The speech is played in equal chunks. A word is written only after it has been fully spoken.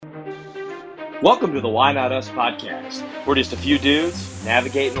Welcome to the Why Not Us podcast. We're just a few dudes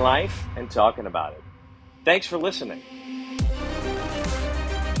navigating life and talking about it. Thanks for listening.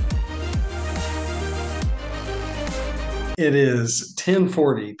 It is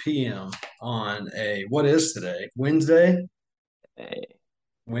 10:40 p.m. on what is today? Wednesday? Hey,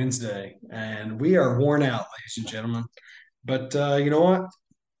 Wednesday. And we are worn out, ladies and gentlemen. But you know what?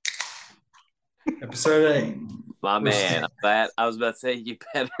 Episode 8. my We're man, I was about to say you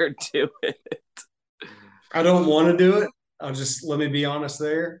better do it. I don't want to do it. Let me be honest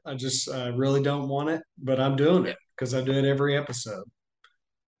there. Really don't want it, but I'm doing it because I do it every episode.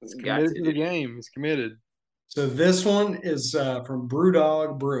 He's Got committed to to the do. game. He's committed. So this one is from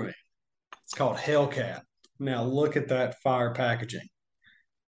Brewdog Brewing. It's called Hellcat. Now look at that fire packaging.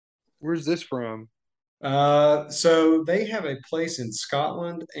 Where's this from? So they have a place in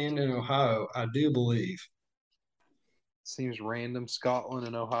Scotland and in Ohio, I do believe. Seems random. Scotland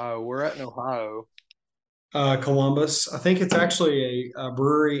and Ohio. We're at in Ohio. Columbus. I think it's actually a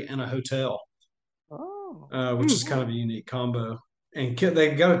brewery and a hotel, Oh. which is kind of a unique combo. And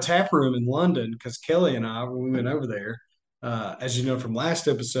they've got a tap room in London because Kelly and I, when we went over there, as you know from last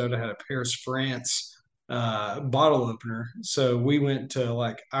episode, I had a Paris, France bottle opener. So we went to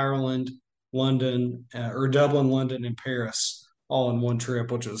like Ireland, London, or Dublin, London, and Paris all in one trip,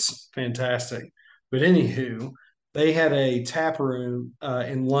 which was fantastic. But anywho, they had a tap room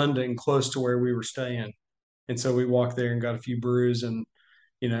in London close to where we were staying. And so we walked there and got a few brews and,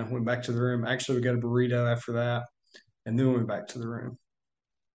 went back to the room. Actually, we got a burrito after that. And then we went back to the room.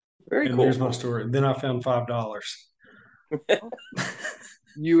 Very And cool. there's my story. Then I found $5.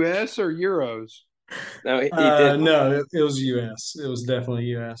 U.S. or euros? No, he did. No, it was US. It was definitely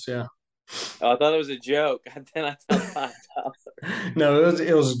US. Yeah. Oh, I thought it was a joke. Then I found $5. No,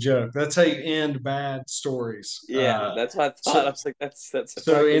 it was a joke. That's how you end bad stories. Yeah, that's what I thought. I So was like, that's a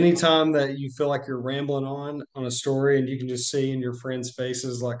so fucking. anytime that you feel like you're rambling on a story and you can just see in your friends'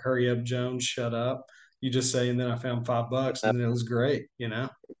 faces like, hurry up, Jones, shut up. You just say, and then I found $5, and then it was great.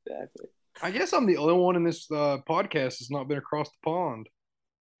 Exactly. I guess I'm the only one in this podcast that's not been across the pond.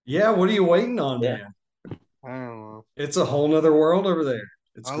 Yeah, what are you waiting on, Yeah. man? I don't know. It's a whole nother world over there.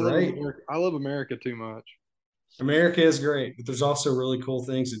 It's I love great. America. I love America too much. America is great, but there's also really cool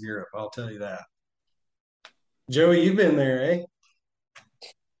things in Europe. I'll tell you that. Joey, you've been there, eh?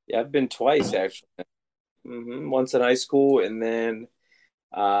 Yeah, I've been twice actually. Once in high school, and then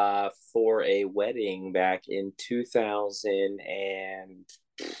for a wedding back in 2000 and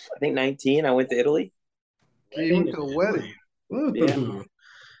I think 19. I went to Italy. Yeah, you went to a wedding. Yeah, Ooh,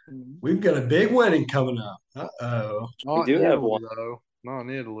 we've got a big wedding coming up. Uh-oh. we Not do in have Italy, one. though. Not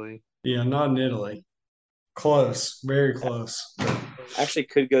in Italy. Yeah, not in Italy. Close, very close. Actually,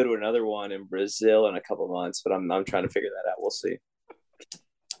 could go to another one in Brazil in a couple months, but I'm trying to figure that out. We'll see.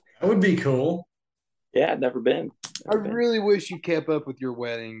 That would be cool. Yeah, I've never been. I really wish you kept up with your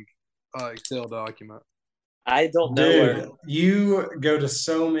wedding Excel document. I don't know where. Dude, you go to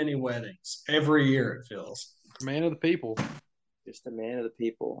so many weddings every year, it feels. Man of the people. Just a man of the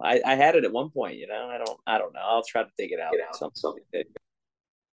people. I had it at one point. I don't know. I'll try to dig it out. Something.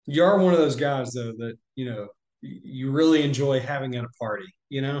 You are one of those guys, though, that, you really enjoy having at a party,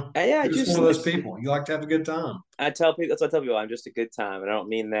 Yeah, I You're just just one of those people. You like to have a good time. I tell people that's what I tell people. I'm just a good time, and I don't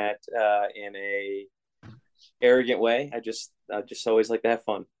mean that in a arrogant way. I just always like to have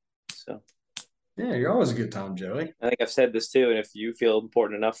fun. So Yeah, you're always a good time, Joey. I think I've said this too. And if you feel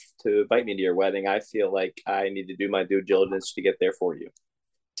important enough to invite me to your wedding, I feel like I need to do my due diligence to get there for you.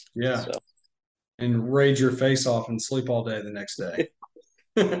 Yeah. So And rage your face off and sleep all day the next day.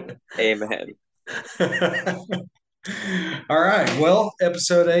 amen. All right. Well,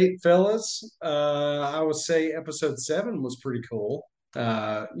 episode 8, fellas. I would say episode 7 was pretty cool.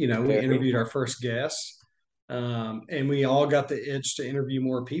 We interviewed our first guest, and we all got the itch to interview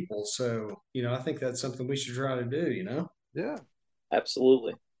more people. So, I think that's something we should try to do. Yeah.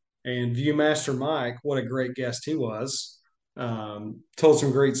 Absolutely. And Viewmaster Mike, what a great guest he was. Told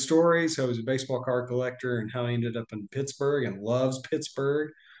some great stories. How he was a baseball card collector and how he ended up in Pittsburgh and loves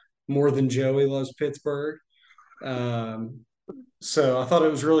Pittsburgh more than Joey loves Pittsburgh. So I thought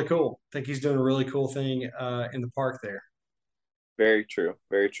it was really cool. I think he's doing a really cool thing in the park there. Very true.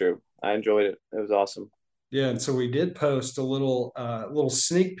 Very true. I enjoyed it. It was awesome. Yeah, and so we did post a little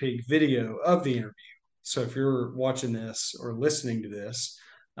sneak peek video of the interview. So if you're watching this or listening to this,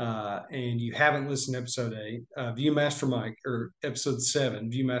 and you haven't listened to episode 8, Viewmaster Mike, or episode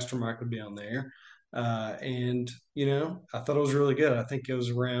 7, Viewmaster Mike would be on there. And I thought it was really good. I think it was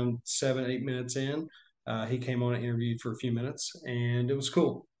around 7, 8 minutes in. He came on and interviewed for a few minutes, and it was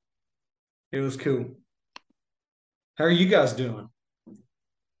cool. It was cool. How are you guys doing?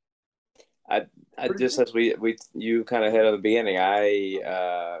 I I Pretty just good. as we you kind of hit on the beginning.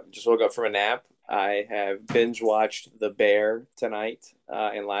 I just woke up from a nap. I have binge watched The Bear tonight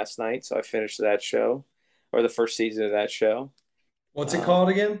and last night, so I finished that show or the first season of that show. What's it Uh, called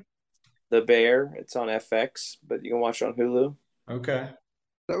again? The Bear. It's on FX, but you can watch it on Hulu. Okay.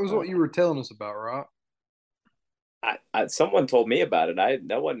 That was Uh, what you were telling us about, right? someone told me about it. I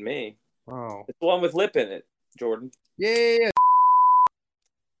That wasn't me. Oh, It's the one with lip in it, Jordan. yeah, yeah, yeah.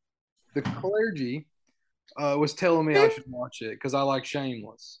 The clergy was telling me I should watch it because I like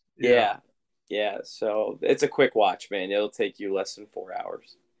Shameless. Yeah. Yeah, yeah. So it's a quick watch, man. It'll take you less than 4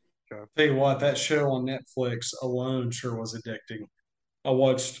 hours. Okay. Tell you what, that show on Netflix alone sure was addicting. I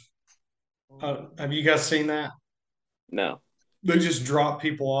watched. Have you guys seen that? No. They just drop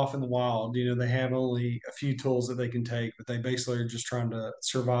people off in the wild. They have only a few tools that they can take, but they basically are just trying to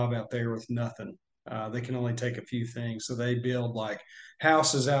survive out there with nothing. They can only take a few things. So they build like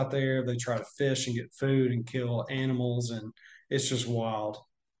houses out there. They try to fish and get food and kill animals, and it's just wild.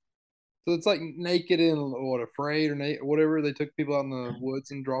 So it's like Naked and what, Afraid or whatever. They took people out in the woods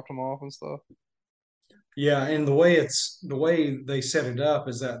and dropped them off and stuff. Yeah, and the way they set it up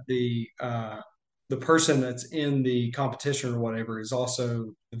is that the person that's in the competition or whatever is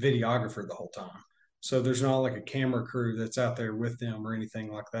also the videographer the whole time. So there's not like a camera crew that's out there with them or anything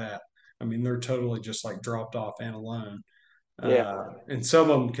like that. I mean, they're totally just like dropped off and alone. Yeah. And some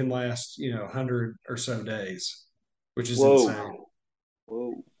of them can last, 100 or so days, which is Whoa. insane.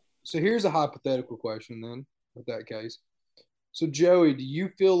 Whoa. So here's a hypothetical question then, with that case. So Joey, do you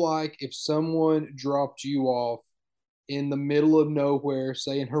feel like if someone dropped you off in the middle of nowhere,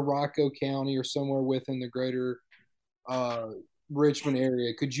 say in Henrico County or somewhere within the greater uh, Richmond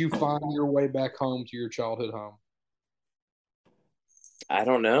area, could you find your way back home to your childhood home? I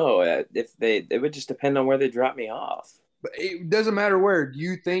don't know. If it would just depend on where they drop me off. But it doesn't matter where. Do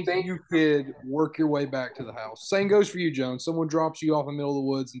you think you could work your way back to the house? Same goes for you, Jones. Someone drops you off in the middle of the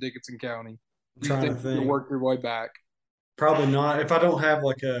woods in Dickinson County. I'm Do you trying to think you could think. work your way back? Probably not. If I don't have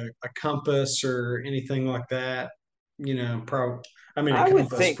like a compass or anything like that, probably. I mean, a I would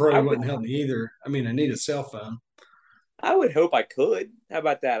compass think probably wouldn't help me either. I mean, I need a cell phone. I would hope I could. How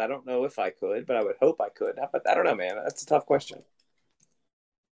about that? I don't know if I could, but I would hope I could. How about that? I don't know, man. That's a tough question.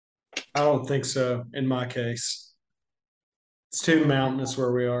 I don't think so in my case. It's too mountainous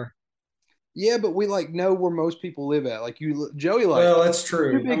where we are. Yeah, but we like know where most people live at. Like you, Joey, like Well, that's too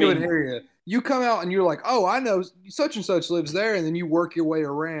true. I big of an mean, area. You come out and you're like, oh, I know such and such lives there, and then you work your way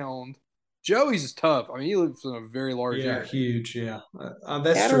around. Joey's is tough. I mean, he lives in a very large yeah, area. huge. Yeah, Yeah,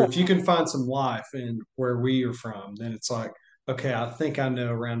 that's I don't true. know. If you can find some life in where we are from, then it's like, okay, I think I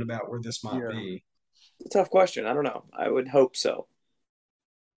know roundabout where this might Yeah, be. It's a tough question. I don't know. I would hope so.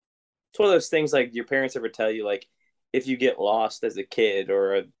 It's one of those things like your parents ever tell you, like if you get lost as a kid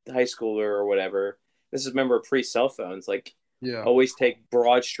or a high schooler or whatever. This is remember pre cell phones, like yeah. always take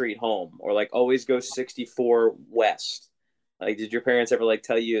Broad Street home or like always go 64 West. Like, did your parents ever like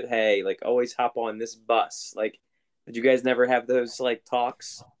tell you, hey, like always hop on this bus? Like, did you guys never have those like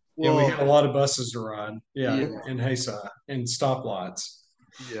talks? Yeah, we had a Well, lot of buses to ride. Yeah, yeah, in Haysi and stoplights.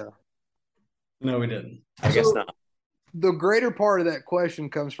 yeah. No, we didn't. I guess So not. the greater part of that question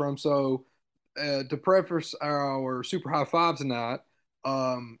comes from to preface our super high five tonight.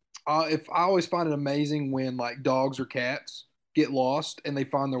 Um, if I always find it amazing when like dogs or cats get lost and they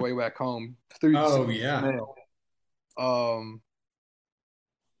find their way back home through the Oh sense of yeah. smell. Um,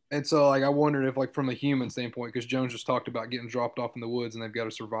 and so like I wondered if like from a human standpoint, because Jones just talked about getting dropped off in the woods and they've got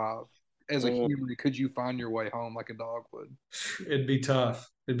to survive. As a Mm, human, could you find your way home like a dog would? It'd be tough.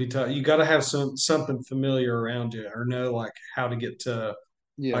 It'd be tough. You got to have something familiar around you, or know like how to get to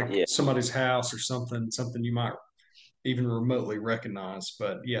Yeah. like yeah. somebody's house or something you might even remotely recognize.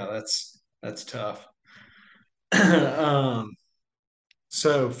 But yeah, that's tough. um,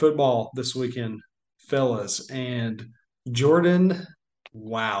 so football this weekend, fellas, and Jordan.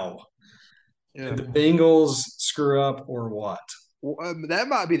 Wow, Yeah. did the Bengals screw up or what? Well, that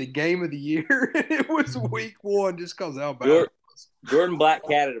might be the game of the year. It was week one just because how bad it Jordan, Jordan Black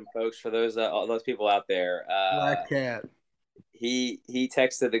catted him, folks. For those all those people out there, Black Cat. he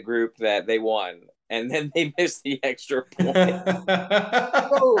texted the group that they won, and then they missed the extra point.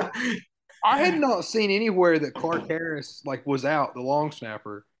 So I had not seen anywhere that Clark Harris like was out, the long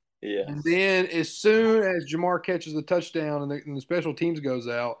snapper. Yeah. And then as soon as Jamar catches the touchdown and the special teams goes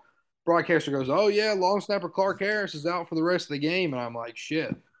out, broadcaster goes, "Oh yeah, long snapper Clark Harris is out for the rest of the game." And I'm like,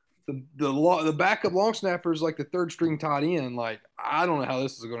 "Shit." The backup long snapper is like the third string tight end. Like I don't know how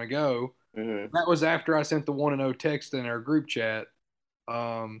this is going to go. Hmm. That was after I sent the 1-0 text in our group chat.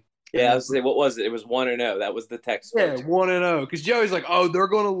 Um, And Yeah, I then was saying, what was it? It was 1-0. That was the text yeah, filter. 1-0. Because Joey's like, oh, they're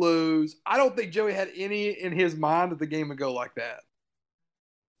going to lose. I don't think Joey had any in his mind that the game would go like that.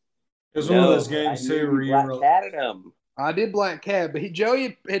 It was one of No, those but I games knew too you where you black were, catted him. I did Black Cat, but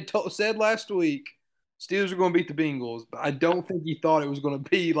Joey had said last week Steelers are going to beat the Bengals, but I don't think he thought it was going to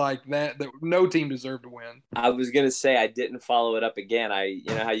be like that. That no team deserved to win. I was gonna say I didn't follow it up again.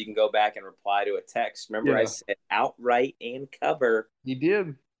 You know how you can go back and reply to a text. Remember, I Yeah, said outright and cover, he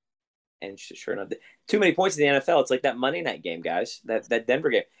did. and sure enough, too many points in the NFL. It's like that Monday night game, guys. That Denver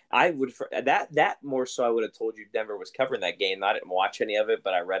game. I would that more so. I would have told you Denver was covering that game. I didn't watch any of it,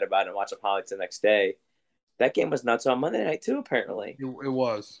 but I read about it and watched the highlights the next day. That game was nuts on Monday night too. Apparently, It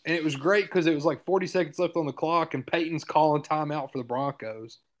was, and it was great because it was like 40 seconds left on the clock, and Peyton's calling timeout for the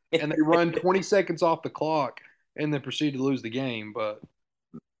Broncos, and they run 20 seconds off the clock, and then proceed to lose the game. But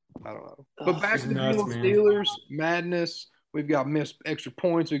I don't know. But oh, back it's to the nuts, Bengals man. Steelers madness. We've got missed extra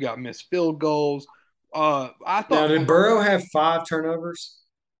points. We've got missed field goals. I Now, thought did Burrow have 5 turnovers?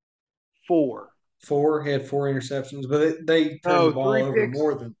 four. Four. He had 4 interceptions, but they turned the No, ball over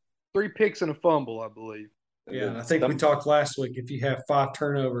more than. three picks and a fumble, I believe. Yeah, and I think we some talked last week. If you have 5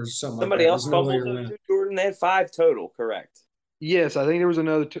 turnovers or something like somebody that, else there's no way fumbled you're though winning. too. Jordan, they had 5 total. Correct. Yes, I think there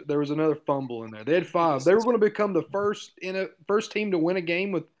was another fumble in there. They had five. They were going to become the first team to win a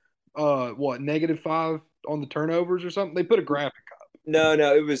game with -5 on the turnovers or something. They put a graphic up. No,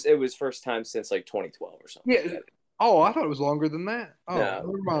 it was first time since like 2012 or something like Yeah. that. Oh, I thought it was longer than that. Oh, No,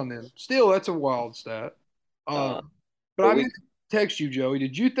 never mind then. Still, that's a wild stat. Uh, uh, but but I meant we to text you, Joey.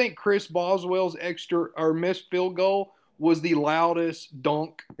 Did you think Chris Boswell's extra or missed field goal was the loudest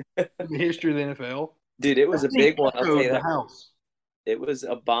dunk in the history of the NFL? dude, it I was a think big one. I'll tell echoed you the that. house. It was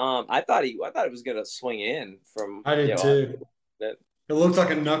a bomb. I thought it was gonna swing in from I did too. that. It looked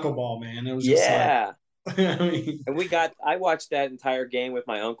like a knuckleball, man. It was just like, Yeah, I mean, and I watched that entire game with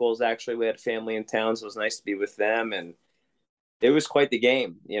my uncles. Actually, we had family in town, so it was nice to be with them, and it was quite the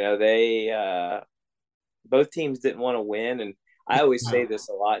game. They both teams didn't want to win, and I always say no. this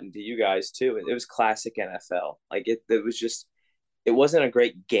a lot, and to you guys too. It was classic NFL. Like it was just it wasn't a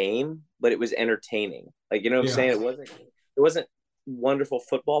great game, but it was entertaining. Like you know what I'm Yeah, saying? It wasn't wonderful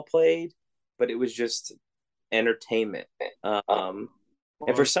football played, but it was just entertainment.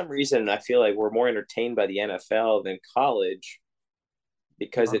 And for some reason, I feel like we're more entertained by the NFL than college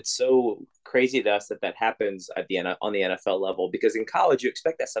because it's so crazy to us that happens on the NFL level. Because in college, you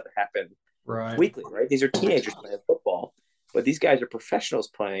expect that stuff to happen right. weekly, right? These are teenagers playing football, but these guys are professionals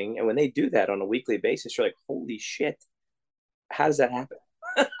playing, and when they do that on a weekly basis, you're like, holy shit, how does that happen?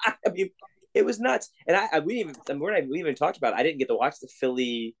 I mean, it was nuts. And we even talked about it. I didn't get to watch the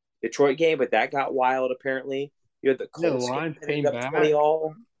Philly Detroit game, but that got wild apparently. You had the Yeah, the Colts game Lions that ended came up 20 back.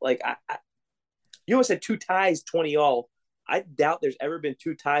 all. Like you almost had two ties, 20 all. I doubt there's ever been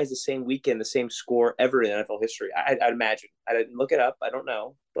two ties the same weekend, the same score ever in NFL history. I'd imagine. I didn't look it up. I don't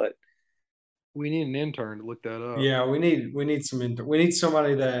know, but We need an intern to look that up. Yeah, we need we need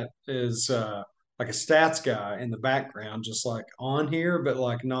somebody that is like a stats guy in the background, just like on here, but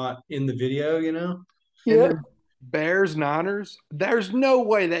like not in the video, you know? And yeah. then Bears Niners. There's no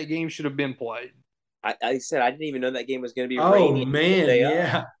way that game should have been played. I said I didn't even know that game was going to be Oh rainy the man, day of.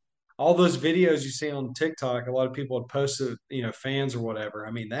 yeah. All those videos you see on TikTok, a lot of people had posted, fans or whatever.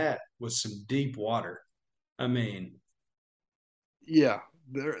 I mean, that was some deep water. I mean, Yeah,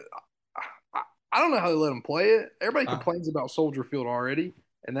 there. I, I don't know how they let them play it. Everybody I, complains about Soldier Field already,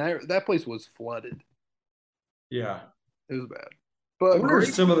 and that place was flooded. yeah. It was bad, I but wonder if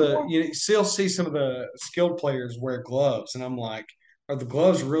great some of the football. you still see some of the skilled players wear gloves, and I'm like, are the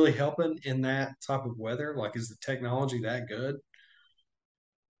gloves really helping in that type of weather? Like, is the technology that good?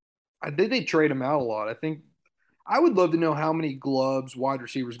 I think they trade them out a lot. I think I would love to know how many gloves wide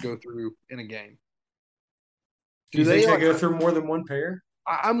receivers go through in a game. Do Do you think they they like? go through more than one pair?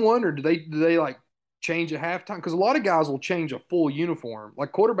 I'm wondering. Do they like change at halftime? Because a lot of guys will change a full uniform.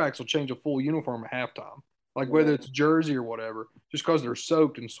 Like quarterbacks will change a full uniform at halftime, like whether it's jersey or whatever, just because they're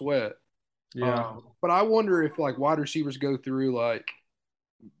soaked in sweat. Yeah, But I wonder if like wide receivers go through like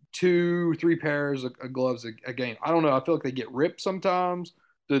two, three pairs of gloves a game. I don't know. I feel like they get ripped sometimes.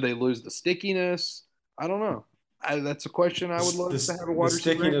 Do they lose the stickiness? I don't know. That's a question I would love to have a the wide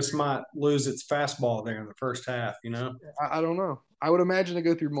receiver answer. stickiness might lose its fastball there in the first half. I don't know. I would imagine they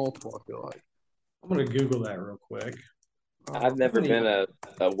go through multiple. I feel like. I'm gonna Google that real quick. I've Um, How never been many?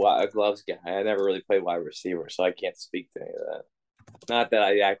 a gloves guy. I never really played wide receiver, so I can't speak to any of that. Not that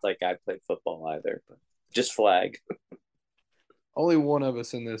I act like I played football either, but just flag. only one of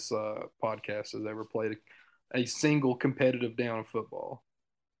us in this podcast has ever played a single competitive down of football.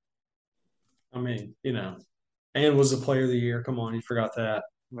 I mean, and was the player of the year. Come on, you forgot that.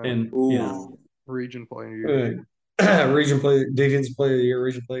 No, and Ooh. region player of the year. region player, defensive player of the year,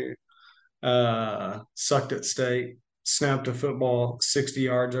 region player. Sucked at state, snapped a football 60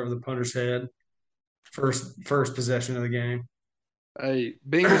 yards over the punter's head. First possession of the game. Hey,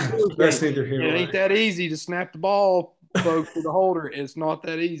 Bengals Steelers That's game. neither here It nor ain't there. that easy to snap the ball, folks, to the holder. It's not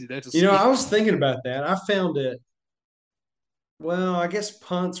that easy. That's a You know, skill. I was thinking about that. I found it. Well, I guess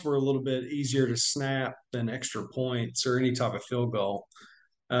punts were a little bit easier to snap than extra points or any type of field goal.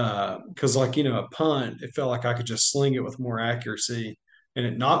 Because, like, a punt, it felt like I could just sling it with more accuracy and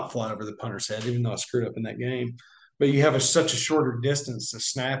it not fly over the punter's head, even though I screwed up in that game. But you have such a shorter distance to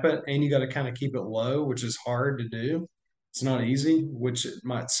snap it, and you got to kind of keep it low, which is hard to do. It's not easy, which it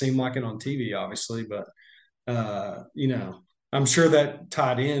might seem like it on TV, obviously, but I'm sure that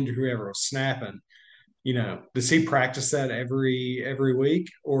tied into whoever was snapping. Does he practice that every week,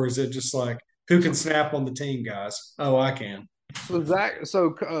 or is it just like who can snap on the team, guys? Oh, I can.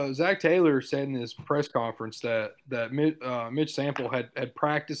 Zach Taylor said in his press conference that Mitch Sample had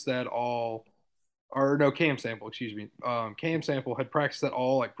practiced that all, or no, Cam Sample, excuse me. Cam Sample had practiced that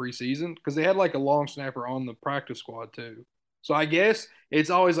all like preseason because they had like a long snapper on the practice squad too. So I guess it's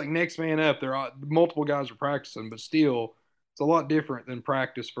always like next man up. There are multiple guys are practicing, but still, it's a lot different than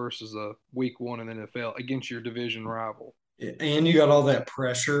practice versus a week one in the NFL against your division rival. And you got all that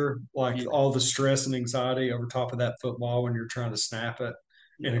pressure, like Yeah, all the stress and anxiety over top of that football when you're trying to snap it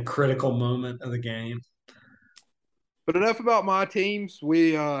in yeah. a critical moment of the game. But enough about my teams.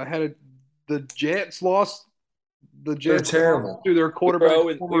 The Jets lost. The They're Jets lost terrible. to their We were quarterback's 0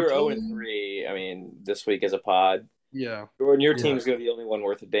 we former were 0 and team. 3. I mean, this week as a pod. Yeah, Jordan, your Yeah. team's going to be the only one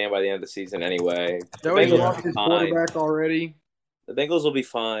worth a damn by the end of the season anyway. The Joey's Bengals will lost be Yeah. his fine. quarterback already. The Bengals will be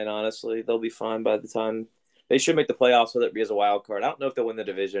fine, honestly. They'll be fine by the time they should make the playoffs with it be as a wild card. I don't know if they'll win the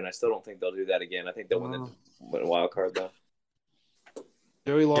division. I still don't think they'll do that again. I think they'll Uh, win a wild card though.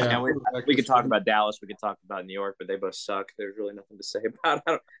 Joey lost his Yeah. And quarterback we this could talk week. about Dallas. We could talk about New York, but they both suck. There's really nothing to say about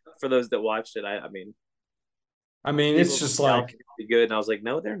it. For those that watched it, I mean, I mean, it's people just Dallas like is be good, and I was like,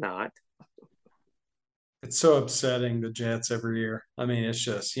 no, they're not. it's so upsetting, the Jets every year. I mean, it's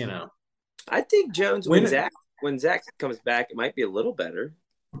just, I think Jones when when Zach comes back, it might be a little better.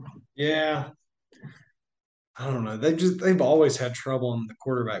 yeah, I don't know. They've always had trouble in the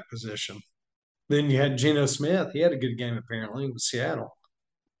quarterback position. Then you had Geno Smith. He had a good game apparently with Seattle.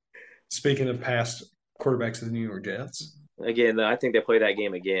 Speaking of past quarterbacks of the New York Jets. Again, I think they play that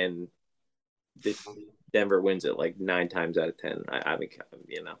game again. Denver wins it like 9 times out of 10. I mean,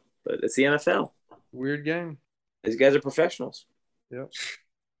 but it's the NFL. Weird game. These guys are professionals. Yep.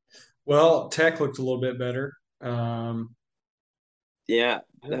 Well, Tech looked a little bit better. Yeah,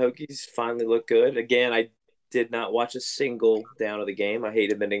 the Hokies finally look good. Again, I did not watch a single down of the game. I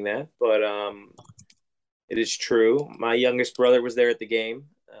hate admitting that, but it is true. My youngest brother was there at the game.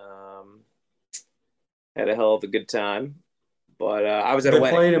 Had a hell of a good time. But I was at a They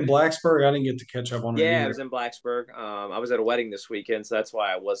wedding. played in Blacksburg. I didn't get to catch up on it Yeah, I either. was in Blacksburg. I was at a wedding this weekend, so that's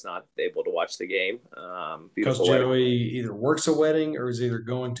why I was not able to watch the game. Because Beautiful wedding. Joey either works a wedding or is either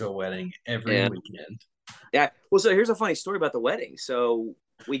going to a wedding every Yeah. weekend. Yeah. Well, so here's a funny story about the wedding. So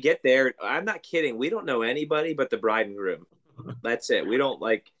we get there. I'm not kidding. We don't know anybody but the bride and groom. That's it. We don't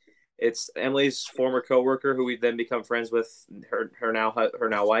like. It's Emily's former coworker who we've then become friends with. Her now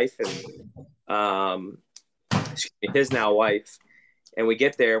wife and his now wife. And we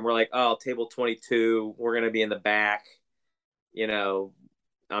get there and we're like, oh, table 22. We're gonna be in the back. You know,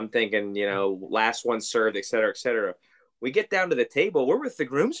 I'm thinking, last one served, et cetera, et cetera. We get down to the table. We're with the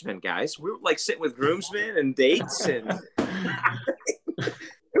groomsmen, guys. We're like sitting with groomsmen and dates, and it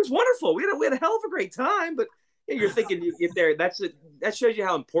was wonderful. We had a hell of a great time. But yeah, you're thinking you get there. That shows you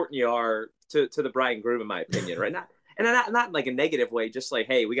how important you are to the bride and groom, in my opinion, right? Not in like a negative way. Just like,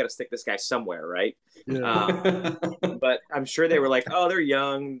 hey, we got to stick this guy somewhere, right? Yeah. But I'm sure they were like, oh, they're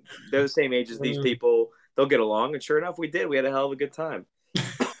young. They're the same age as these people. They'll get along. And sure enough, we did. We had a hell of a good time.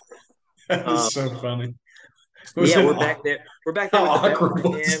 That is so funny. Yeah, we're back there. We're back there How with the best awkward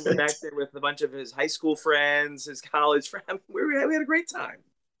was man. We're back it? there with a bunch of his high school friends, his college friends. We had a great time.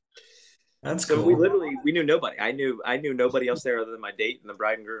 That's So we cool. literally we knew nobody. I knew nobody else there other than my date and the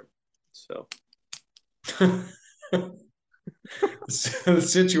bride and groom. So The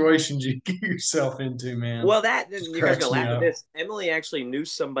situations you get yourself into, man, well, that just you guys are cracks gonna me laugh at up. this. Emily actually knew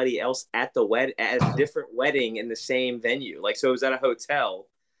somebody else at at a different wedding in the same venue. Like so, it was at a hotel,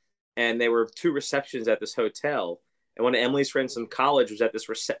 and there were two receptions at this hotel. And one of Emily's friends from college was at this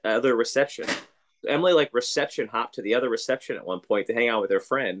other reception. So Emily like reception hopped to the other reception at one point to hang out with her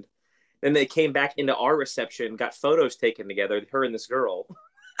friend. Then they came back into our reception, got photos taken together, her and this girl.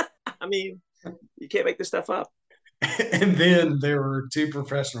 I mean, you can't make this stuff up. And then there were two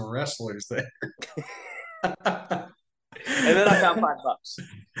professional wrestlers there. And then I found $5.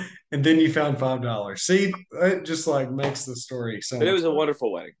 And then you found $5. See, it just like makes the story so But it much was a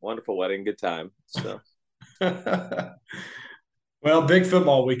wonderful wedding, good time. So fun. Well, big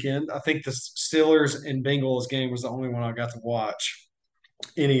football weekend. I think the Steelers and Bengals game was the only one I got to watch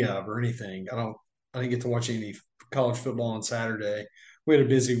any of or anything. I didn't get to watch any college football on Saturday. We had a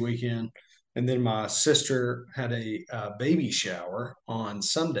busy weekend. And then my sister had a baby shower on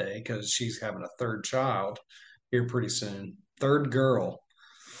Sunday because she's having a third child here pretty soon. Third girl.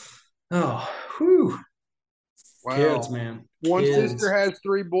 Oh, whew. Kids, Wow. man. One Kids. sister has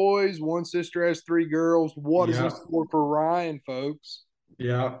three boys. One sister has three girls. What is in Yeah. store for Ryan, folks?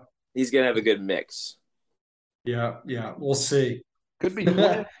 Yeah. he's gonna have a good mix. Yeah. Yeah. We'll see. Could be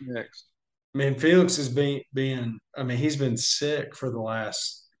twins next. Man, Felix is being. I mean, he's been sick for the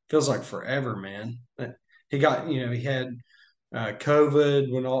last feels like forever, man. He got, he had COVID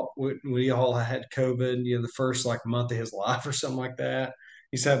when we all had COVID. The first like month of his life or something like that.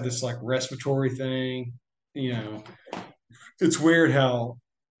 He's had this like respiratory thing. You know, it's weird how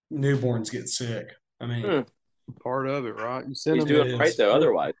newborns get sick. I mean, Hmm. Part of it, right? You send He's them it doing to all right is. though,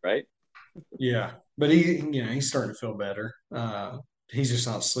 otherwise, right? Yeah, but he's starting to feel better. He's just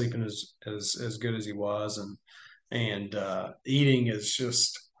not sleeping as good as he was, and eating is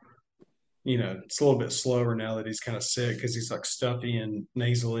just it's a little bit slower now that he's kind of sick because he's like stuffy and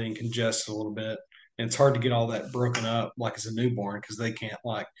nasally and congested a little bit. And it's hard to get all that broken up like as a newborn because they can't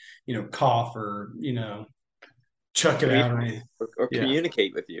like cough or chuck it out or Communicate anything. or Yeah,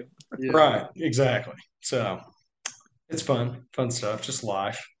 communicate with you. Yeah. right, exactly. So it's fun stuff, just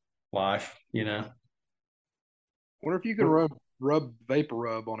life. Wonder if you can rub vapor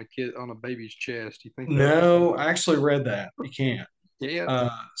rub on a baby's chest. You think that? No, I actually read that. You can't. Yeah.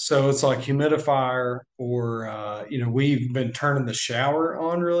 So it's like humidifier or we've been turning the shower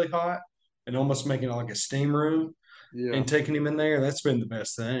on really hot and almost making it like a steam room Yeah. and taking him in there. That's been the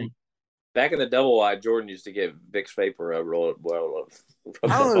best thing. Back in the double wide, Jordan used to get Vicks vapor rub, rub I that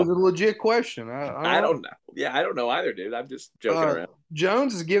don't know. on. It's a legit question. I I don't know. don't know. Yeah, I don't know either, dude. I'm just joking around.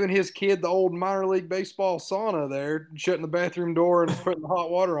 Jones is giving his kid the old minor league baseball sauna there, shutting the bathroom door and putting the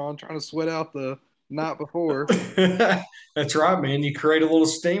hot water on, trying to sweat out the night before. That's right, man. You create a little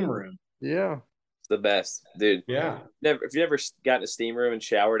steam room. Yeah. It's the best, dude. Yeah. Never, if you never got in a steam room and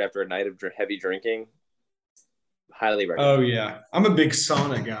showered after a night of heavy drinking, highly Oh recommend. yeah. I'm a big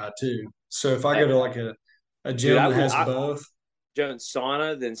sauna guy too. So if I go to like a Dude, gym that has both, Jones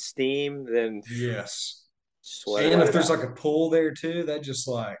sauna, then steam, then yes. sweat it And if right there's out. like a pool there too, that just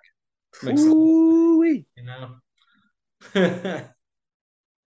like makes the whole Ooh-wee. thing.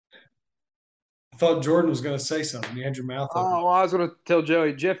 I thought Jordan was going to say something. You had your mouth open. Oh, well, I was going to tell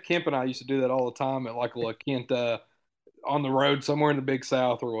Joey. Jeff Kemp and I used to do that all the time at like La Quinta on the road somewhere in the Big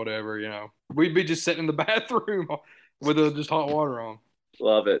South or whatever. We'd be just sitting in the bathroom with just hot water on.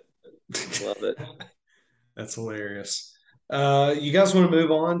 Love it. Love it. That's hilarious. You guys want to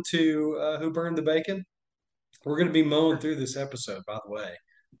move on to Who Burned the Bacon? We're going to be mowing through this episode, by the way,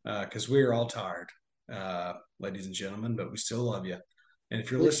 because we are all tired, ladies and gentlemen, but we still love you. And if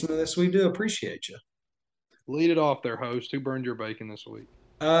you're listening to this, we do appreciate you. Lead it off there, host. Who burned your bacon this week?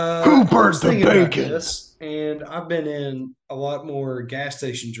 Who I was thinking about this, and I've been in a lot more gas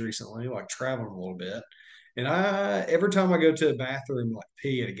stations recently, like traveling a little bit. And every time I go to a bathroom, like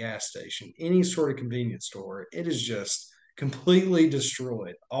pee at a gas station, any sort of convenience store, it is just completely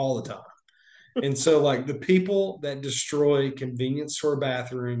destroyed all the time. And so, like the people that destroy convenience store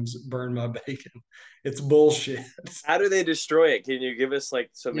bathrooms burn my bacon. It's bullshit. How do they destroy it? Can you give us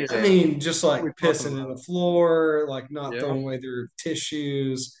like some Yeah. I examples? mean, just What like are we talking pissing in about? the floor, like not Yeah. throwing away their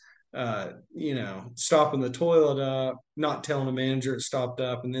tissues, stopping the toilet up, not telling the manager it stopped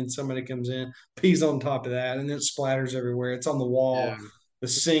up, and then somebody comes in, pees on top of that, and then it splatters everywhere. It's on the Yeah. wall. The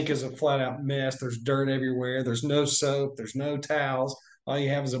sink is a flat out mess. There's dirt everywhere. There's no soap. There's no towels. All you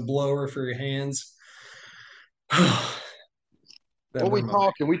have is a blower for your hands. That What we burned my bacon.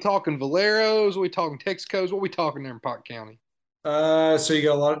 talking? We talking Valeros? We talking Texacos? What we talking there in Pot County? So you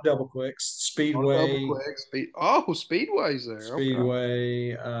got a lot of double quicks, On double Speedway, quick speed. Oh, Speedway's there. Okay.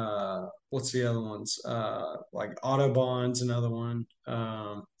 Speedway. What's the other ones? Like Autobahn's another one.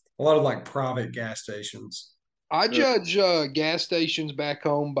 A lot of like private gas stations. I Mm. judge gas stations back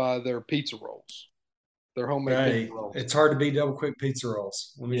home by their pizza rolls, their homemade pizza Hey, rolls. it's hard to beat double quick pizza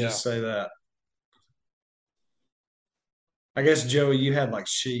rolls. Let me Yeah. just say that. I guess Joey, you had like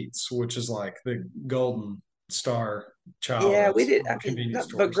Sheets, which is like the golden star child Yeah, of we did. I mean, convenience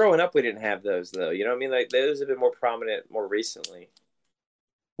but stores. growing up, we didn't have those though. You know what I mean? Like those have been more prominent more recently.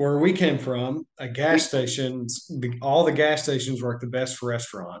 where we came from, We all the gas stations were like the best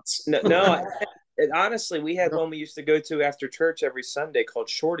restaurants. no, no. Honestly, we had one we used to go to after church every Sunday called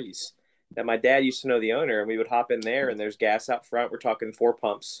Shorty's. That my dad used to know the owner, and we would hop in there, and there's gas out front. We're talking 4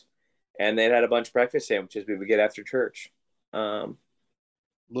 pumps, and they had a bunch of breakfast sandwiches we would get after church. Um,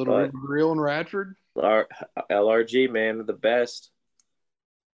 Little but River Grill in Radford. our LRG man, the best.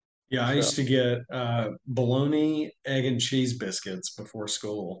 Yeah, I So used to get bologna, egg, and cheese biscuits before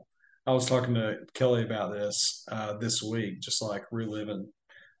school. I was talking to Kelly about this week, just like reliving,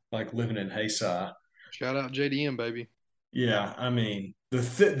 like living in Hayside. Shout out JDM, baby. Yeah, I mean the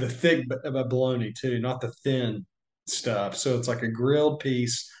thick bologna too, not the thin stuff. So it's like a grilled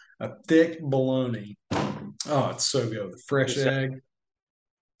piece, a thick bologna. Oh, it's so good with fresh just egg.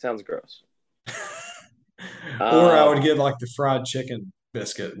 sounds gross. Or I Um, would get like the fried chicken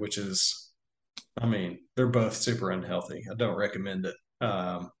biscuit, which is, I mean, they're both super unhealthy. I don't recommend it.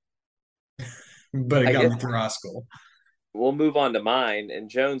 But it I got guess me through high school. we'll move on to mine. And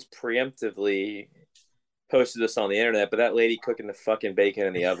Jones preemptively posted this on the internet, but that lady cooking the fucking bacon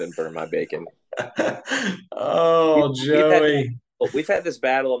in the oven burned my bacon. We've, Oh, we've had Joey. we've had this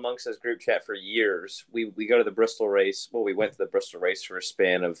battle amongst this group chat for years. We go to the Bristol race. Well, we went to the Bristol race for a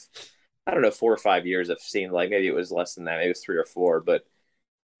span of I don't know 4 or 5 years. It seemed like maybe it was less than that. Maybe it was 3 or 4. But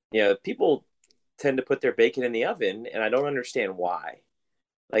people tend to put their bacon in the oven, and I don't understand why.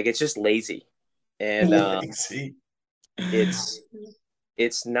 Like it's just lazy, and Lazy. it's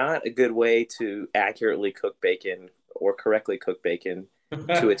it's not a good way to accurately cook bacon or correctly cook bacon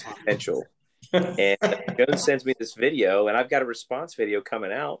to its potential. And Jones sends me this video, and I've got a response video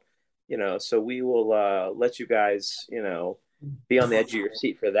coming out. So we will let you guys, be on the edge of your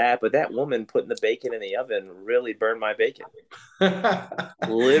seat for that. But that woman putting the bacon in the oven really burned my bacon,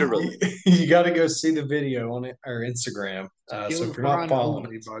 literally. You got to go see the video on it or Instagram. So Skillet if you're not frying following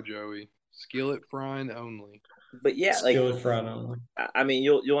only by Joey. Skillet frying only. But yeah, like Skillet Fried only. I mean,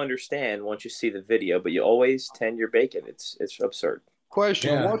 you'll understand once you see the video. But you always tend your bacon. It's absurd.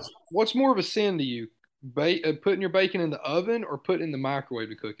 Question: Yeah. What's more of a sin to you, putting your bacon in the oven or putting it in the microwave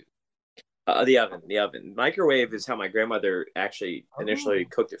to cook it? The oven, the oven. Microwave is how my grandmother actually initially Oh.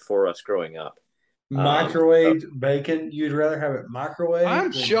 cooked it for us growing up. So Microwaved bacon, you'd rather have it I'm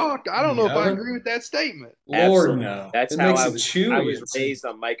microwaved than shocked. I in don't the know if I oven? agree with that statement. Lord, absolutely, no. that's It how makes I it was. I chewy. was raised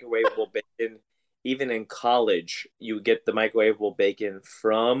on microwavable bacon. Even in college, you would get the microwavable bacon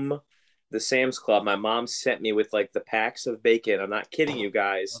from the Sam's Club. My mom sent me with like the packs of bacon. I'm not kidding you I'm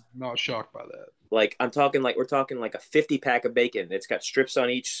guys. not shocked by that. Like I'm talking like we're talking like a 50 pack of bacon. It's got strips on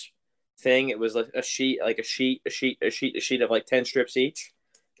each thing. It was like a sheet, a sheet of like 10 strips each.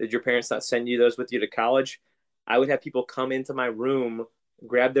 Did your parents not send you those with you to college? I would have people come into my room,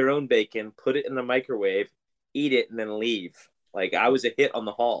 grab their own bacon, put it in the microwave, eat it, and then leave. Like I was a hit on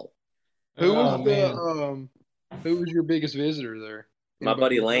the hall. Who was Oh, Um, the man. who was your biggest visitor there? my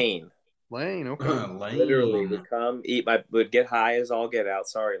buddy Anybody know? Lane Lane, okay. literally Lame. would come eat would get high as all get out.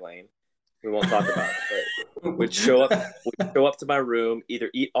 Sorry, Lane. We won't talk about it, but would show up to my room, either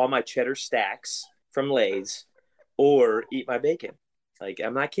eat all my cheddar stacks from Lay's or eat my bacon. Like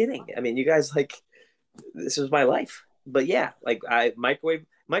I'm not kidding. I mean, you guys like this was my life. But yeah, like I microwave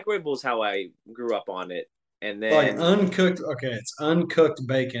was how I grew up on it. And Like then uncooked. Okay, it's uncooked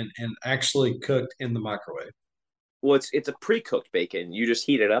bacon and actually cooked in the microwave. well it's a pre-cooked bacon. You just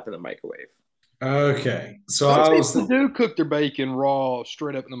heat it up in the microwave. Okay, so Some I was people do cook their bacon raw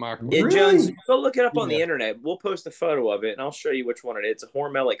straight up in the microwave. Jones, really, go look it up on yeah. the internet. We'll post a photo of it and I'll show you which one it is. It's a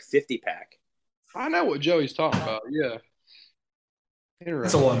Hormel 50 pack. I know what Joey's talking about. Yeah. That's a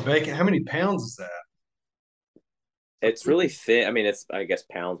Interesting. lot of bacon. How many pounds is that? It's really thin. I mean, it's I guess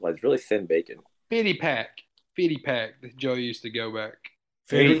pounds, but it's really thin bacon. 50 pack. 50 pack that Joey used to go back.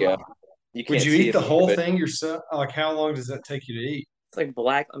 There you 50? go. You Would can't you see eat it, the whole but thing yourself? Like, how long does that take you to eat? it's like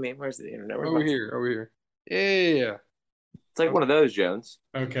black. I mean, where's the internet? Where's Over my? here. Over here. Yeah. It's like one of those, Jones.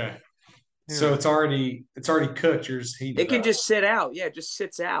 Okay, so Interesting. it's already cooked. You're just heating It it can up. just sit out. Yeah, it just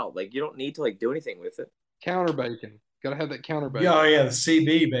sits out. Like you don't need to like do anything with it. Counter bacon. Gotta have that counter Yeah, oh bacon. yeah, the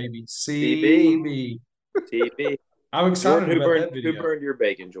CB baby, CB, CB. CB. I'm Jordan, excited who about burned that who video. burned your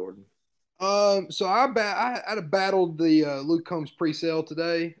bacon, Jordan? So I had battled the Luke Combs pre-sale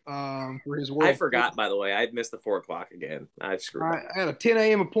today for his I world. forgot, by the way. I missed the 4 o'clock again. I screwed I up. had a 10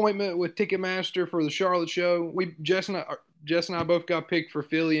 a.m. appointment with Ticketmaster for the Charlotte show. Jess and I both got picked for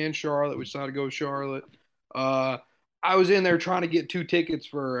Philly and Charlotte. We decided to go with Charlotte. Uh, I was in there trying to get 2 tickets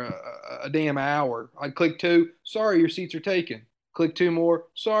for a damn hour. I clicked two. Sorry, your seats are taken. Click two more.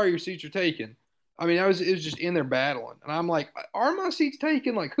 Sorry, your seats are taken. I mean, it was just in there battling, and I'm like, are my seats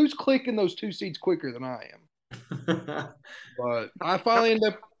taken? Like, who's clicking those 2 seats quicker than I am? But I finally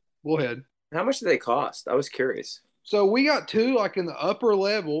ended up Go ahead. How much do they cost? I was curious. So we got two like in the upper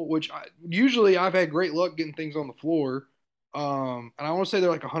level, which usually I've had great luck getting things on the floor. And I want to say they're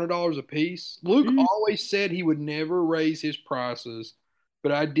like $100 a piece. Luke always said he would never raise his prices,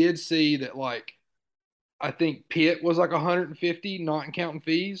 but I did see that like I think pit was like 150, not counting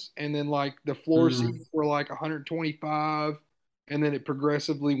fees, and then like the floor Mm. seats were like 125, and then it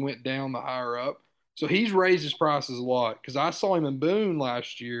progressively went down the higher up. So he's raised his prices a lot because I saw him in Boone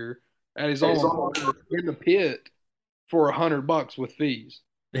last year at his alma mater in the pit for $100 with fees.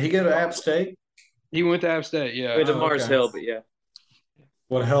 Did he go to App State? He went to App State, I yeah. went to Oh, Mars okay. Hill, but yeah.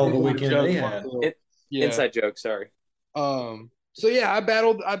 What a hell of a Inside weekend they joke, had. In, yeah. inside joke, sorry. So yeah, I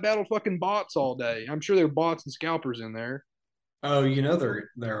battled fucking bots all day. I'm sure there were bots and scalpers in there. Oh,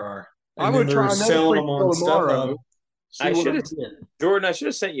 there are. I'm And then gonna they're try another selling free them on throw Stuff tomorrow. Up. See I what should I have, get. Jordan, I should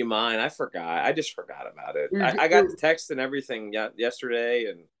have sent you mine. I forgot. I just forgot about it. You're, I got you're, the text and everything yesterday,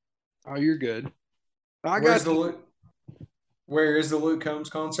 and oh, you're good. I Where's got the Luke? Where is the Luke Combs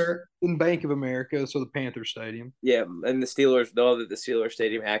concert? in Bank of America, so the Panther Stadium. yeah, and the Steelers, the Steelers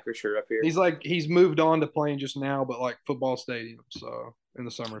Stadium hackers are up here. He's moved on to playing just now, but like football stadium. So in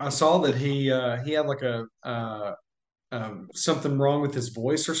the I summertime. saw that he had like a something wrong with his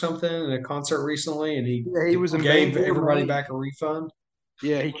voice or something in a concert recently, and he Yeah, he was in gave Bangor, everybody Maine. back a refund.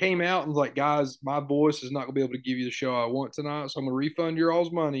 Yeah, he came out and was like, guys, my voice is not gonna be able to give you the show I want tonight, so I'm gonna refund your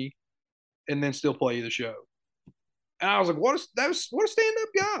all's money and then still play you the show. And I was like, what a stand up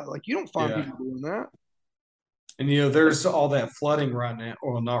guy. Like you don't find Yeah. people doing that. And there's all that flooding right now.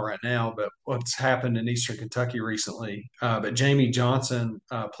 Well, not right now, but what's happened in Eastern Kentucky recently. But Jamie Johnson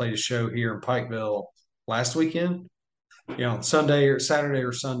played a show here in Pikeville last weekend. Sunday or Saturday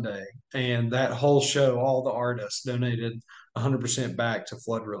or Sunday, and that whole show, all the artists donated 100% back to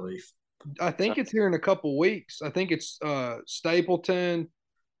flood relief. I think it's here in a couple weeks. I think it's Stapleton,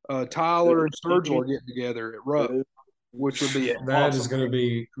 Tyler, and Sturgill are getting together at Rupp, which would be That is awesome. going to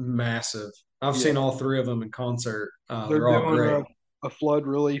be massive. I've Yeah, seen all three of them in concert. they're They're all doing great. a flood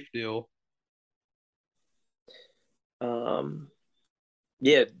relief deal. Um,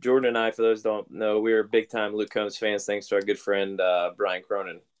 yeah, Jordan and I, for those who don't know, we're big time Luke Combs fans, thanks to our good friend Brian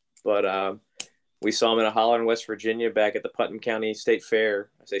Cronin. But we saw him in a holler in West Virginia back at the Putnam County State Fair.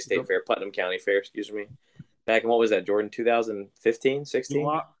 I say State Yep. Fair, Putnam County Fair, excuse me. Back in what was that, Jordan? 2015, 16?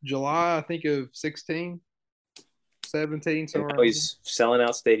 July, I think of 16, 17, And somewhere now around he's selling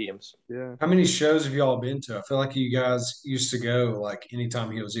out stadiums. there. Yeah. How many shows have y'all been to? I feel like you guys used to go like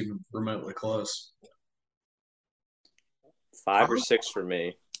anytime he was even remotely close. 5 or 6 for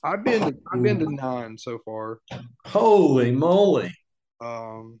me. I've been to 9 so far. Holy moly.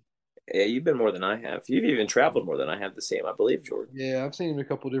 Um, Yeah, you've been more than I have. You've even traveled more than I have the same, I believe, Jordan. yeah, I've seen him in a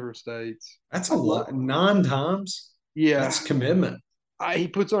couple different states. That's a lot. 9 times? Yeah, That's commitment. he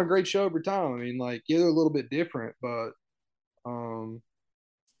puts on a great show every time. I mean, like, yeah, they're a little bit different, but um,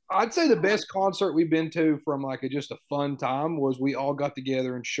 I'd say the best concert we've been to from like just a fun time was we all got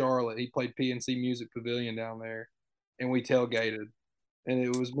together in Charlotte. He played PNC Music Pavilion down there, and we tailgated. And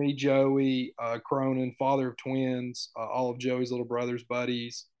it was me, Joey, Cronin, father of twins, all of Joey's little brothers,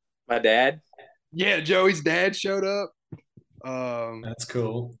 buddies. My dad, Yeah, Joey's dad showed up. That's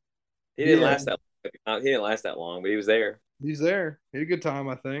cool. he didn't Yeah, last that. He didn't last that long, but he was there. he's there. He had a good time,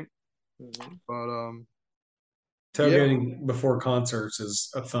 I think. Mm-hmm. But yeah, Tailgating before concerts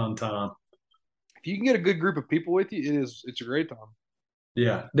is a fun time. if you can get a good group of people with you, it's a great time.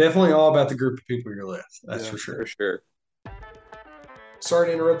 Yeah, definitely all about the group of people you're with. That's Yeah. for For sure. sure. Sorry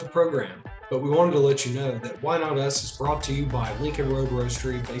to interrupt the program, but we wanted to let you know that Why Not Us is brought to you by Lincoln Road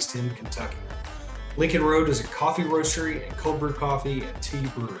Roastery based in Kentucky. Lincoln Road is a coffee roastery and cold brew coffee and tea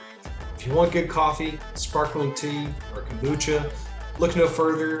brewery. If you want good coffee, sparkling tea, or kombucha, look no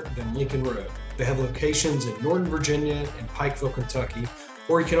further than Lincoln Road. They have locations in Norton, Virginia and Pikeville, Kentucky,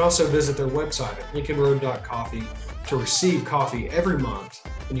 or you can also visit their website at lincolnroad.coffee to receive coffee every month,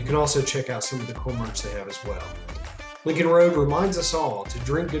 and you can also check out some of the cool merch they have as well. Lincoln Road reminds us all to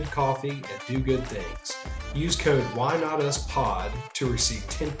drink good coffee and do good things. Use code WhyNotUsPod to receive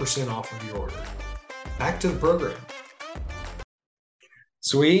 10% off of your order. Back to the program.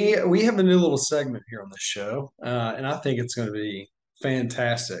 So we have a new little segment here on the show, and I think it's going to be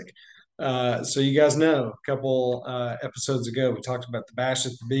fantastic. So you guys know a couple episodes ago we talked about the bash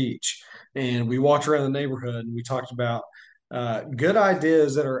at the beach, and we walked around the neighborhood and we talked about good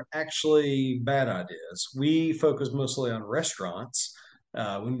ideas that are actually bad ideas. We focus mostly on restaurants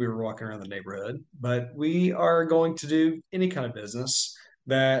when we were walking around the neighborhood, but we are going to do any kind of business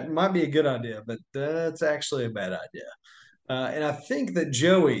that might be a good idea, but that's actually a bad idea. And I think that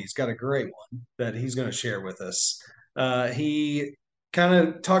Joey's got a great one that he's going to share with us. He kind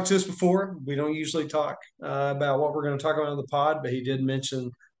of talked to us before. We don't usually talk about what we're going to talk about on the pod, but he did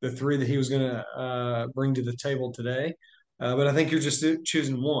mention the three that he was going to bring to the table today. But I think you're just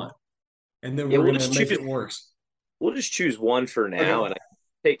choosing one, and then Yeah, we're going to make it worse. we'll just choose one for now, Okay. and I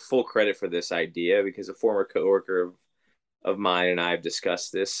take full credit for this idea because a former coworker of mine and I have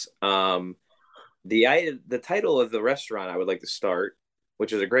discussed this. The title of the restaurant I would like to start,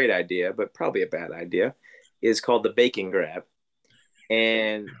 which is a great idea, but probably a bad idea, is called the Bacon Grab.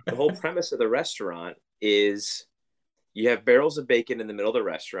 And the whole premise of the restaurant is you have barrels of bacon in the middle of the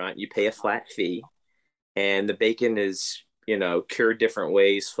restaurant. You pay a flat fee, and the bacon is, cured different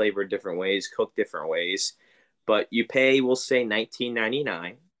ways, flavored different ways, cooked different ways. But you pay, we'll say,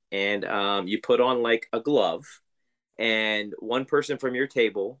 19.99, and you put on like a glove, and one person from your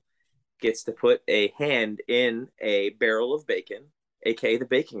table gets to put a hand in a barrel of bacon, aka the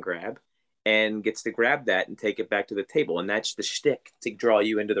bacon grab, and gets to grab that and take it back to the table. And that's the shtick to draw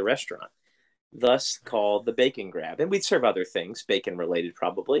you into the restaurant, thus called the bacon grab. And we'd serve other things, bacon related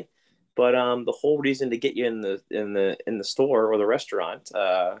probably. But the whole reason to get you in the store or the restaurant,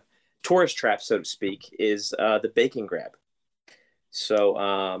 tourist trap, so to speak, is the bacon grab. So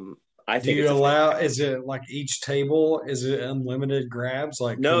I Do think you it's a allow, is it like each table? Is it unlimited grabs?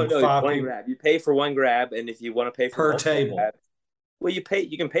 Like, no, can no, it's five one people grab. You pay for one grab, and if you want to pay for per multiple table? grabs, well, you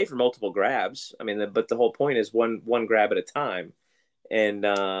can pay for multiple grabs. I mean, but the whole point is one grab at a time. And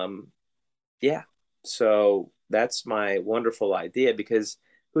yeah, so that's my wonderful idea because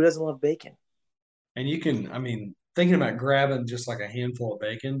who doesn't love bacon? And you can, I mean, thinking about grabbing just like a handful of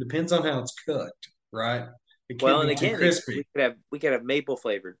bacon depends on how it's cooked, right? It can't Well, and be too again, crispy. we could have maple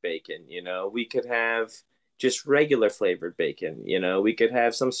flavored bacon. We could have just regular flavored bacon. We could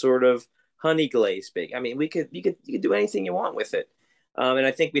have some sort of honey glazed bacon. I mean, you could do anything you want with it. And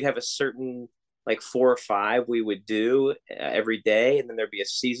I think we'd have a certain like four or five we would do every day, and then there'd be a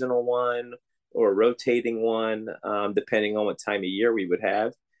seasonal one or a rotating one, depending on what time of year we would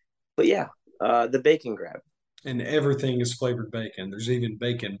have. But yeah, the bacon grab. And everything is flavored bacon. There's even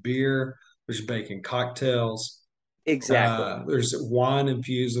bacon beer, there's bacon cocktails, Exactly. there's wine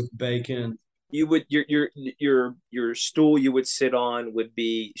infused with bacon. You would your stool you would sit on would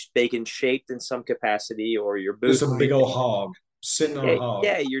be bacon shaped in some capacity, or your Just booth a would big be old hog sitting on a yeah, hog.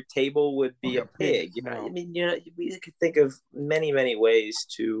 yeah, your table would Like be a a pig pig. I snout. mean, we could think of many ways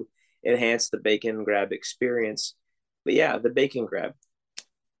to enhance the bacon grab experience. But yeah, the bacon grab.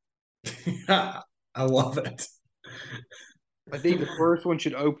 I love it. I think the first one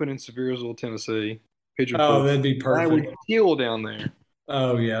should open in Seviersville, Tennessee. Pigeon Oh, Forge. that'd be I would perfect. kill down there.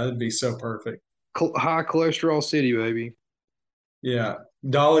 Oh, yeah, that'd be so perfect. High cholesterol city, baby. Yeah.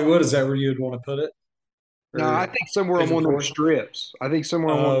 Dollywood, is that where you'd want to put it? No, I Or think somewhere on Pigeon one of those Forge? strips. I think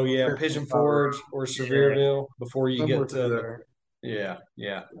somewhere on one of Oh, those yeah, strips on the Pigeon side of the road. Forge or Yeah, Sevierville before you somewhere get through to there. yeah,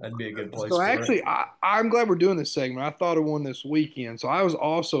 yeah, that'd be a good place So for it. actually, I'm glad we're doing this segment. I thought of one this weekend. So I was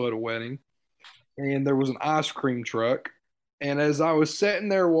also at a wedding, and there was an ice cream truck. And as I was sitting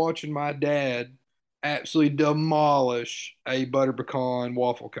there watching my dad absolutely demolish a butter pecan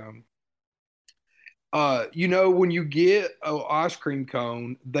waffle cone, when you get an ice cream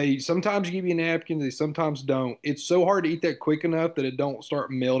cone, they sometimes give you a napkin, they sometimes don't. It's so hard to eat that quick enough that it don't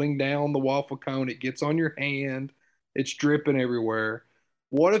start melting down the waffle cone. It gets on your hand, it's dripping everywhere.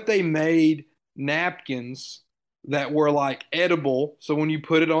 What if they made napkins that were like edible? So when you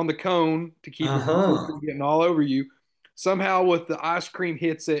put it on the cone to keep it Uh-huh. from getting all over you, somehow with the ice cream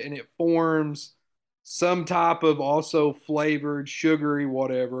hits it and it forms some type of also flavored, sugary,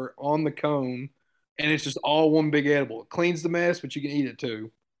 whatever on the cone and it's just all one big edible. It cleans the mess, but you can eat it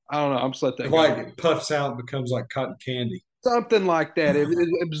too. I don't know. I'm just let It that go. like puffs out and becomes like cotton candy. Something like that. It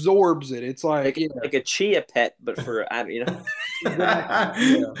absorbs it. It's like, yeah, Like a chia pet, but for I don't, exactly.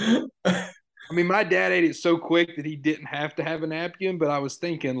 Yeah. I mean, my dad ate it so quick that he didn't have to have a napkin, but I was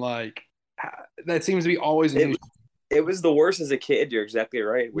thinking, like, that seems to be always an it issue. it was the worst as a kid. You're exactly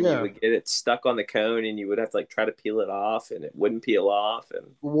right. When you Yeah. would get it stuck on the cone and you would have to like try to peel it off and it wouldn't peel off.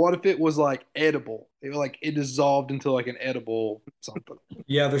 And What if it was like edible? It dissolved into like an edible something.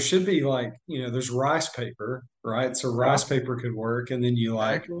 Yeah, there should be like, there's rice paper, right? So rice Exactly. paper could work, and then you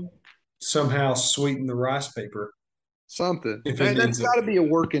like Exactly. somehow sweeten the rice paper Something. if it That's needs it. got to be a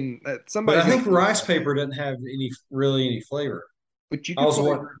working. That But somebody's I got think to do rice that. paper doesn't have any flavor. But you I could was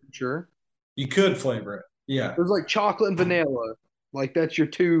what flavor it, sure. you could flavor it. Yeah. There's like chocolate and vanilla. Like that's your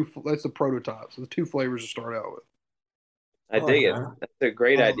two. That's the prototype. So the two flavors to start out with. I I like dig it. that. That's a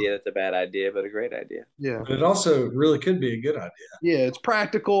great Um, idea. That's a bad idea, but a great idea. Yeah. but it also really could be a good idea. Yeah. It's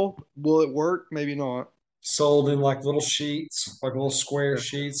practical. Will it work? Maybe not. Sold in like little sheets, like little square Yeah.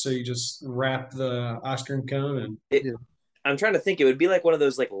 sheets. So you just wrap the ice cream cone and It Yeah. I'm trying to think. It would be like one of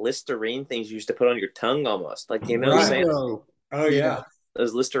those like Listerine things you used to put on your tongue, almost like Right. Sam, Bingo. Oh yeah.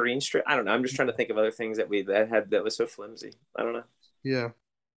 those Listerine strip. I don't know. I'm just trying to think of other things that was so flimsy. I don't know. Yeah.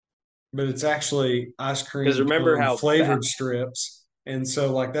 But it's actually ice Because cream remember on how bad, flavored strips, and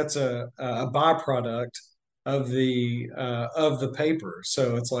so like that's a byproduct of the paper.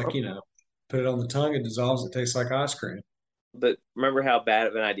 So it's like put it on the tongue, it dissolves, it tastes like ice cream. but remember how bad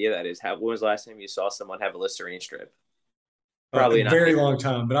of an idea that is. When was the last time you saw someone have a Listerine strip? A Probably not very me. long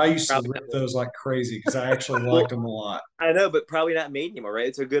time, but I used to Probably rip not. those like crazy because I actually liked Well, them a lot. I know, but probably not made anymore, right?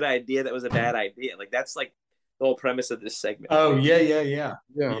 It's a good idea that was a bad idea. Like that's like the whole premise of this segment. Oh yeah, yeah, yeah,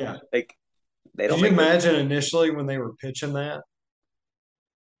 Yeah. yeah. Like they Could don't you make those. imagine initially when they were pitching that?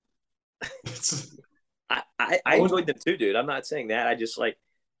 It's, I I would, enjoyed them too, dude. I'm not saying that. I just like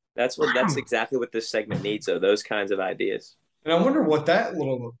that's exactly what this segment needs. Though those kinds of ideas. and I wonder what that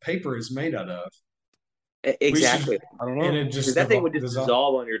little paper is made out of. We should, Exactly. I don't and know. it Because just that thing would just dissolve.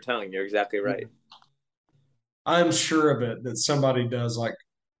 dissolve on your tongue. You're exactly Yeah. right. I'm sure of it that somebody does like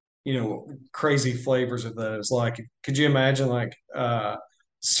crazy flavors of those. Like, could you imagine like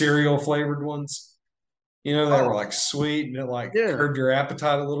cereal flavored ones? That were Oh, like sweet and it like yeah. curbed your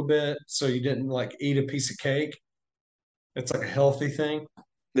appetite a little bit, so you didn't like eat a piece of cake. It's like a healthy thing.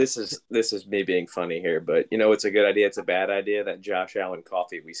 This is me being funny here, but you know it's a good idea. It's a bad idea that Josh Allen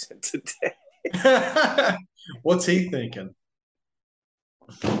coffee we sent today. What's he thinking?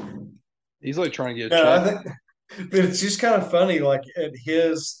 He's like trying to get a No, I check. think, but it's just kind of funny. Like at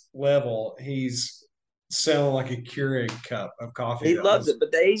his level, he's selling like a Keurig cup of coffee He that loves was, it,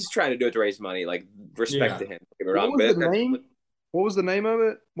 but he's trying to do it to raise money. Like respect yeah, to him. Don't get me What wrong, was but the that's name? What was the name of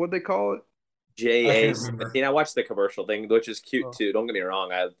it? What'd they call it? I JA can't remember. 17. I watched the commercial thing, which is cute Oh. too. Don't get me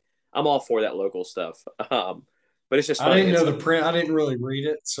wrong. I'm all for that local stuff. But it's just I funny. didn't know It's the print. I didn't really read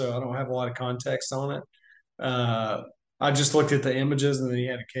it, so I don't have a lot of context on it. Uh, I just looked at the images, and then he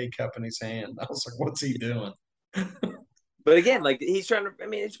had a K cup in his hand. I was like, "What's he doing?" but again, like he's trying to. I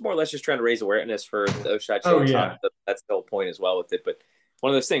mean, it's more or less just trying to raise awareness for the Oshachi Oh Otani. yeah, That's the whole point as well with it. But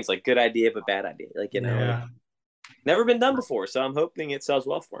one of those things, like good idea but bad idea. Like like yeah, never been done before. So I'm hoping it sells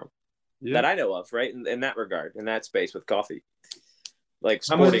well for him Yeah. that I know of, right? In that regard, in that space with coffee, like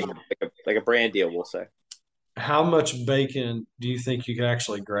How much? sporting, like a brand deal, we'll say. How much bacon do you think you could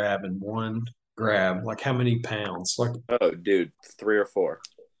actually grab in one grab? Like how many pounds? Like Oh, dude, 3 or 4.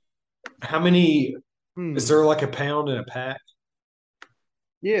 how many? Is Hmm. there like a pound in a pack?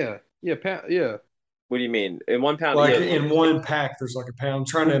 Yeah. Yeah. Yeah. What do you mean? In 1 pound? Like Yeah, in one pack, there's like a pound. I'm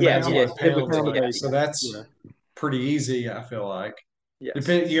trying to yes, imagine Pound what of, yes, a every pound's typically, pound of like. yeah, bacon. So Yeah. that's pretty easy. I feel like. yes.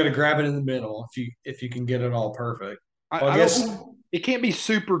 Depend. You got to grab it in the middle if you can get it all perfect. Well, I I guess don't. It can't be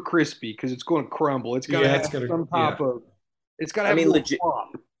super crispy because it's going to crumble. It's got to yeah, have it's gonna some yeah type of. It's got to I have a mean, little flop.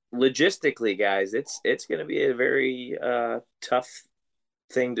 logistically, guys, it's going to be a very tough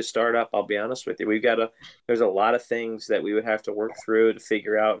thing to start up. I'll be honest with you. There's a lot of things that we would have to work through to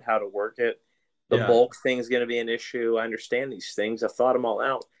figure out how to work it. The yeah bulk thing is going to be an issue. I understand these things. I've thought them all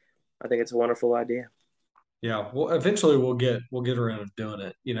out. I think it's a wonderful idea. yeah. Well, eventually we'll get around to doing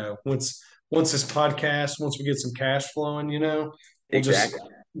it. Once this podcast, once we get some cash flowing, we'll just Exactly.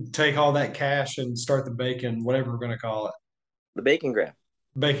 take all that cash and start the bacon, whatever we're gonna call it, The bacon grab.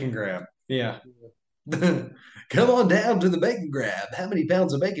 bacon grab. Yeah. Come on down to the bacon grab. How many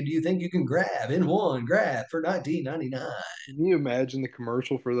pounds of bacon do you think you can grab in one grab for 19.99? Can you imagine the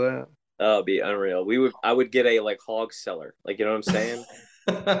commercial for that? Oh, it'd be unreal. I would get a like hog seller. Like, you know what I'm saying?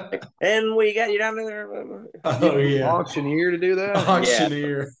 Like, and we got you down there. Yeah, Oh yeah, auctioneer to do that. Yeah.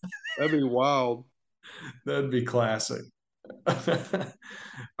 auctioneer. That'd be wild. That'd be classic.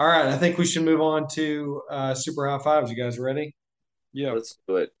 All right, I think we should move on to super high fives. You guys ready? Yeah. Let's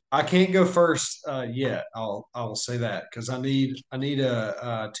do it. I can't go first yet. I will say that because I need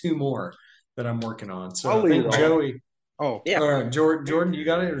two more that I'm working on. So I'll I lead think it off. Joey. Oh, Yeah. All right, Jordan, you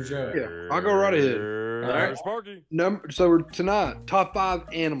got it or Joey? yeah. I'll go right ahead. All right. Sparky. So we're tonight, top 5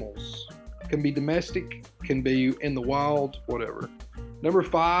 animals. Can be domestic, can be in the wild, whatever. Number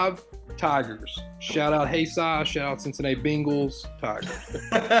 5, tigers. Shout out Hayside, shout out Cincinnati Bengals, tigers.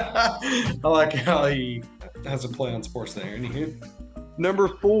 I like how he has a play on sports there. Anywho. Number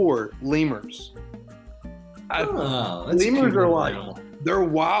 4, lemurs. Oh, that's a Lemurs cute are little like animal. they're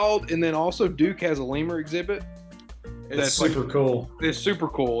wild, and then also Duke has a lemur exhibit. It's that's super like- cool. It's super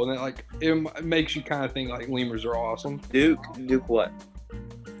cool, and it makes you kind of think like lemurs are awesome. Duke what?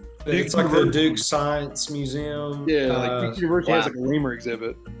 It's like the Duke Science Museum. Yeah, like Duke University has wow. like a lemur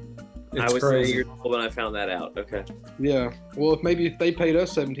exhibit. I It's was crazy. 8 years old when I found that out. Okay. Yeah. Well, if they paid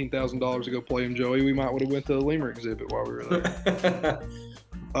us $17,000 to go play him, Joey, we might would have went to the lemur exhibit while we were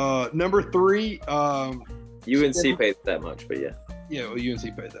there. Number 3, UNC paid that much, but yeah. Yeah, well,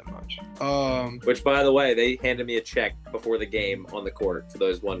 UNC paid that much. Which, by the way, they handed me a check before the game on the court. For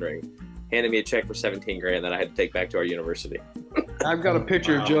those wondering, handed me a check for $17,000 that I had to take back to our university. I've got a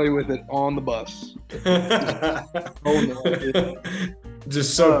picture of Joey with it on the bus.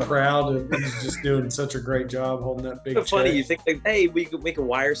 Just so proud of he's just doing such a great job holding that big So funny, check. you think, like, hey, we can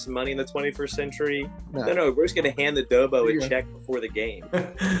wire some money in the 21st century. No. No, we're just going to hand the Dobo a check before the game.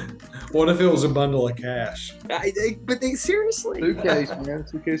 What if it was a bundle of cash? But seriously. Suitcase, man.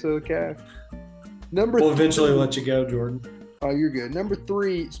 Suitcase of the cash. We'll eventually let you go, Jordan. Oh, you're good. Number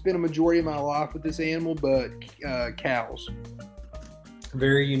 3, spent a majority of my life with this animal, but cows.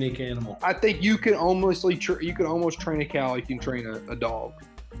 Very unique animal. I think you can almost train a cow like you can train a dog.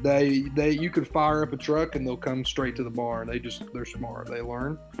 You could fire up a truck and they'll come straight to the barn. They're smart. They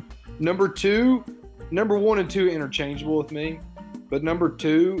learn. Number 1 and 2 interchangeable with me, but number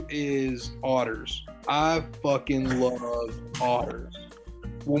 2 is otters. I fucking love otters.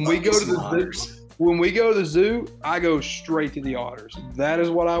 When we go to the zoo, I go straight to the otters. That is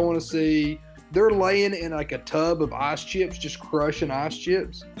what I want to see. They're laying in like a tub of ice chips, just crushing ice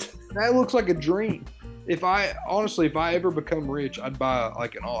chips. That looks like a dream. If I ever become rich, I'd buy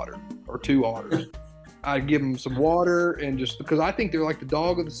like an otter or 2 otters. I'd give them some water and just because I think they're like the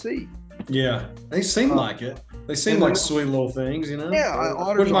dog of the sea. Yeah, they seem like it. They seem like sweet little things, you know. Yeah,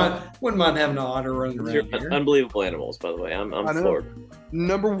 otters. Wouldn't mind having an otter running around here. Unbelievable animals, by the way. I'm floored.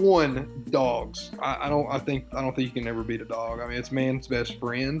 Number 1, dogs. I don't think you can ever beat a dog. I mean, it's man's best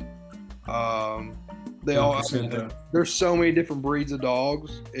friend. There's so many different breeds of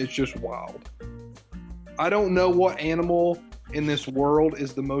dogs. It's just wild. I don't know what animal in this world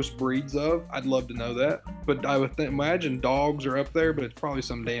is the most breeds of. I'd love to know that, but I would imagine dogs are up there, but it's probably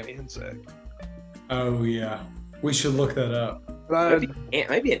some damn insect. Oh yeah, we should look that up.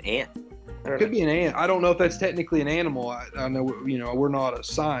 Maybe an ant. Could be an ant. I don't know if that's technically an animal. I know, we're not a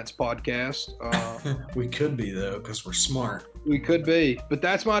science podcast. We could be though, because we're smart. We could be, but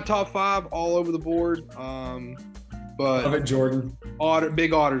that's my top 5 all over the board. But love it, Jordan.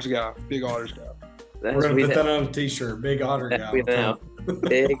 Big otters guy. We're gonna put that on a T-shirt. Big otter guy.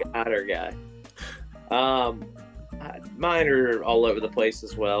 Big otter guy. Mine are all over the place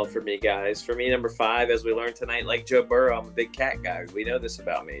as well for me, guys. For me, number 5, as we learned tonight, like Joe Burrow, I'm a big cat guy. We know this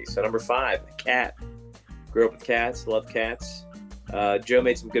about me. So number 5, a cat. Grew up with cats, love cats. Joe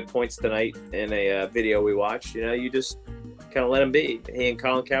made some good points tonight in a video we watched. You just kind of let him be. He and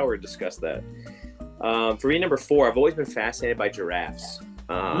Colin Cowherd discussed that. For me, number 4, I've always been fascinated by giraffes.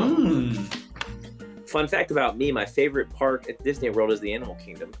 Fun fact about me, my favorite park at Disney World is the Animal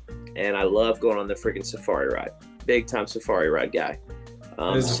Kingdom. And I love going on the freaking safari ride. Big time safari ride guy.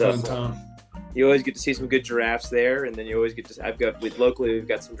 It's a fun time. You always get to see some good giraffes there, and then you always get to. Locally, we've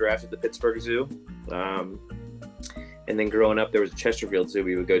got some giraffes at the Pittsburgh Zoo. And then growing up, there was a Chesterfield Zoo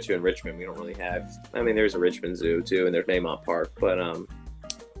we would go to in Richmond. We don't really have. I mean, there's a Richmond Zoo too, and there's Maymont Park. But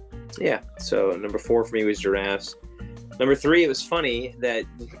yeah. So number 4 for me was giraffes. Number 3, it was funny that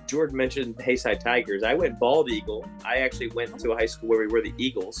Jordan mentioned Hayside Tigers. I went bald eagle. I actually went to a high school where we were the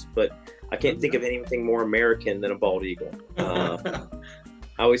Eagles, but I can't think of anything more American than a bald eagle. I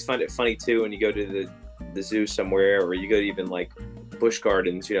always find it funny too when you go to the zoo somewhere, or you go to even like Busch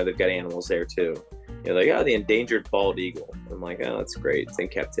Gardens. They've got animals there too. Like, oh, the endangered bald eagle. I'm like, oh, that's great. It's in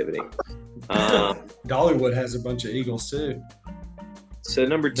captivity. Dollywood has a bunch of eagles too. So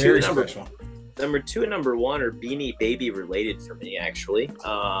number 2, very special. Number 2 and number 1 are Beanie Baby related for me, actually.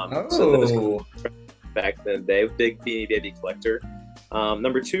 So back in the day, big Beanie Baby collector.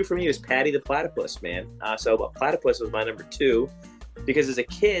 Number 2 for me was Patty the Platypus, man. So Platypus was my number 2 because as a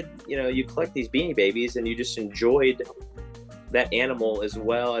kid, you collect these Beanie Babies and you just enjoyed that animal as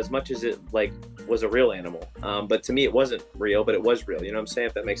well, as much as it was a real animal. But to me, it wasn't real, but it was real. You know what I'm saying?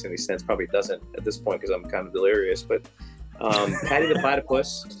 If that makes any sense. Probably doesn't at this point because I'm kind of delirious. But Patty the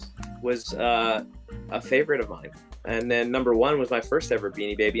Platypus was a favorite of mine. And then number 1 was my first ever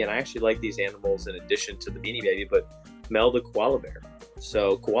Beanie Baby. And I actually like these animals in addition to the Beanie Baby, but Mel the koala bear.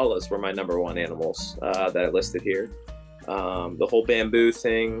 So koalas were my number 1 animals that I listed here. The whole bamboo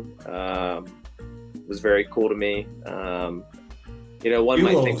thing was very cool to me.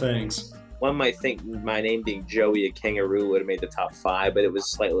 One might think my name being Joey a kangaroo would have made the top 5, but it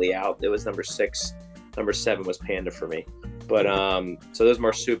was slightly out. It was number 6. Number 7 was panda for me. But so those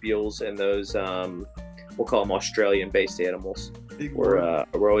marsupials and those we'll call them Australian-based animals were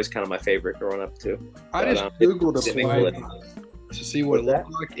always kind of my favorite growing up too. I just googled a play to see what it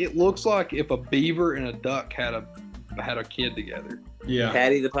looked like. It looks like if a beaver and a duck had a kid together. Yeah,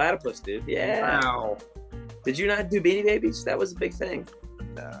 Patty the Platypus, dude. Yeah. Wow. Did you not do Beanie Babies? That was a big thing.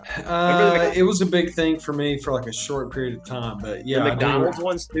 Remember the It was a big thing for me for like a short period of time, but The yeah, I do. McDonald's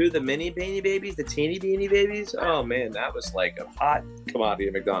ones too, the mini beanie babies, the teeny beanie babies. Oh man, that was like a hot commodity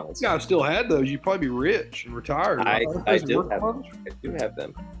at McDonald's. Yeah, I still had those. You'd probably be rich and retired. Right? I Those do work have mothers? I do have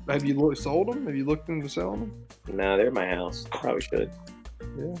them. Have you sold them? Have you looked into selling them? No, they're in my house. I probably should.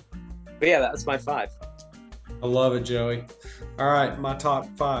 Yeah. But yeah, that's my 5. I love it, Joey. All right, my top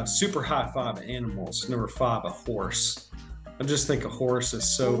 5 super high 5 animals. Number 5, a horse. I just think a horse is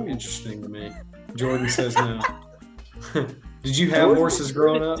so interesting to me. Jordan says no. Did you have horses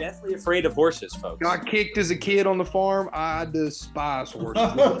growing up? Definitely afraid of horses, folks. Got kicked as a kid on the farm. I despise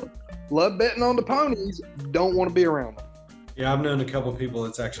horses. Love betting on the ponies. Don't want to be around them. Yeah, I've known a couple people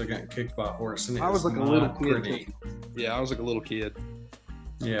that's actually gotten kicked by a horse, and I was like a little kid. Yeah, I was like a little kid.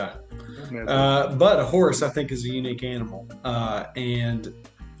 Yeah, but a horse I think is a unique animal and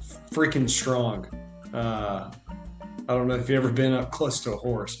freaking strong. I don't know if you've ever been up close to a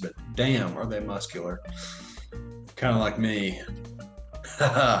horse, but damn, are they muscular? Kind of like me.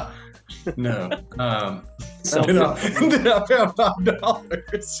 No. Then I found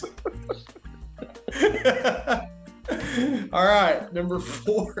 $5. All right, number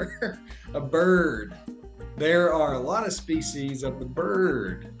 4, a bird. There are a lot of species of the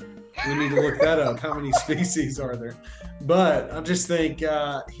bird. We need to look that up. How many species are there? But I just think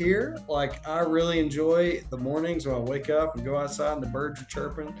here, like I really enjoy the mornings when I wake up and go outside and the birds are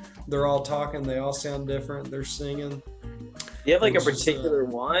chirping. They're all talking. They all sound different. They're singing. You have like a particular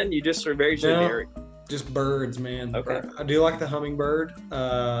one? You just are very generic. No, just birds, man. Okay. I do like the hummingbird.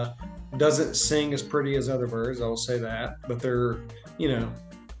 Doesn't sing as pretty as other birds, I will say that. But they're,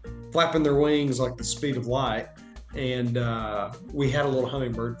 flapping their wings like the speed of light. And we had a little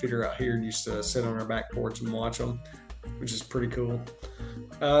hummingbird feeder out here and used to sit on our back porch and watch them, which is pretty cool.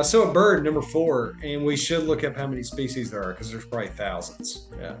 So a bird, number 4, and we should look up how many species there are because there's probably thousands.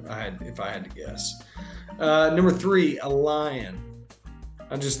 Yeah, if I had to guess. Number 3, a lion.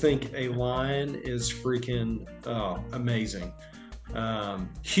 I just think a lion is freaking amazing.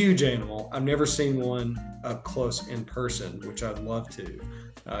 Huge animal. I've never seen one up close in person, which I'd love to.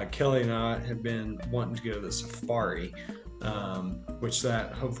 Kelly and I have been wanting to go to the safari, which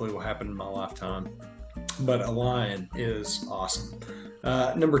that hopefully will happen in my lifetime. But a lion is awesome.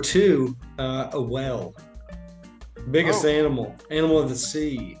 Number 2, a whale. Biggest animal of the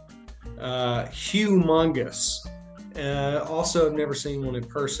sea. Humongous. Also, I've never seen one in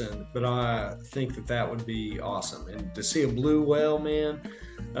person, but I think that would be awesome. And to see a blue whale, man,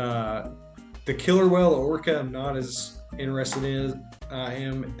 the killer whale, the orca, I'm not as interested in I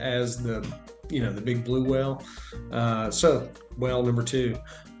am as the big blue whale. So whale, number 2.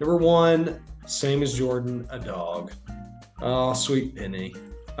 Number 1, same as Jordan, a dog. Oh, sweet Penny.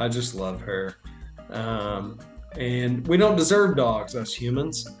 I just love her. And we don't deserve dogs, us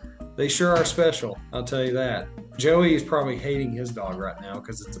humans. They sure are special, I'll tell you that. Joey is probably hating his dog right now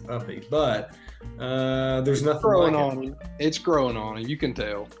because it's a puppy, but there's nothing growing like on him. It's growing on him. You can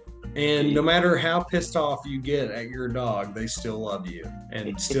tell. And no matter how pissed off you get at your dog, they still love you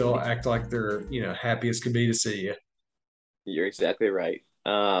and still act like they're, happy as could be to see you. You're exactly right.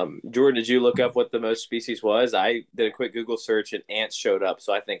 Jordan, did you look up what the most species was? I did a quick Google search and ants showed up,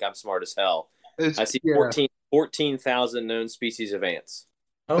 so I think I'm smart as hell. I see 14,000 known species of ants.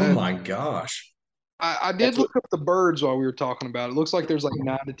 Oh my gosh. I did look up the birds while we were talking about it. It looks like there's like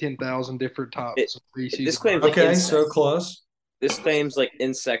 9,000 to 10,000 different types of species. This claims like insects. So close. This claims like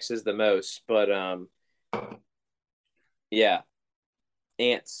insects is the most, but yeah,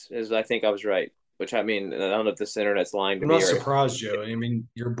 ants is. I think I was right. Which I mean, I don't know if this internet's lying to I'm me. not surprised, Joey. I mean,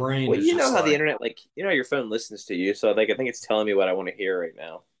 your brain. Well, is just how the internet, your phone listens to you, so I think it's telling me what I want to hear right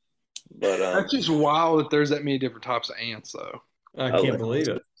now. But that's just wild that there's that many different types of ants, though. I can't believe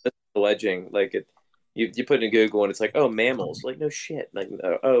it. It's alleging you put in Google and it's like, oh, mammals, like no shit, like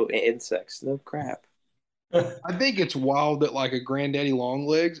oh, insects, no crap. I think it's wild that like a granddaddy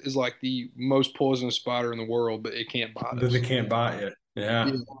longlegs is like the most poisonous spider in the world, but it can't bite us. They can't bite you. Yeah.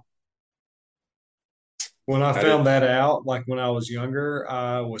 When I found that out, like when I was younger,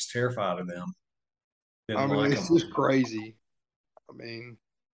 I was terrified of them. It's just crazy. I mean,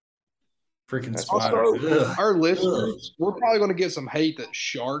 freaking spiders. Also, our listeners, we're probably going to get some hate that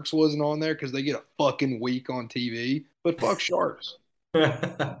sharks wasn't on there because they get a fucking week on TV. But fuck sharks.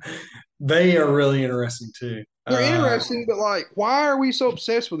 They are really interesting too. They're interesting, but like, why are we so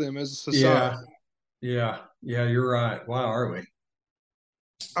obsessed with them as a society? Yeah, you're right. Why are we?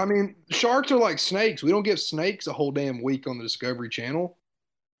 I mean, sharks are like snakes. We don't give snakes a whole damn week on the Discovery Channel.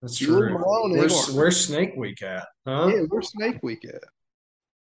 That's true. Where's Snake Week at? Huh? Yeah, where's Snake Week at?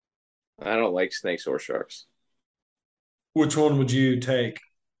 I don't like snakes or sharks. Which one would you take?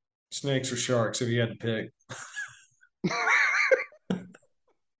 Snakes or sharks if you had to pick?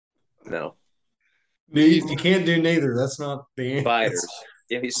 No, You can't do neither. That's not the spiders.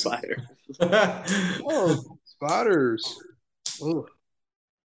 Give me spiders. answer. Oh, spiders. Ugh.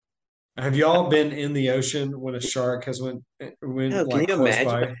 Have y'all been in the ocean when a shark has went No, can like you close imagine?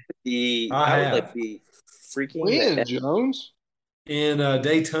 by? Be I I would have. like be freaking the When, heck. Jones? In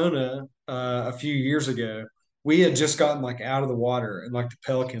Daytona a few years ago, we had just gotten like out of the water and like the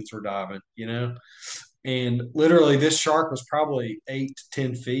pelicans were diving. And literally this shark was probably 8 to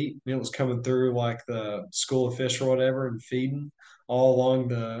 10 feet. And it was coming through like the school of fish or whatever and feeding all along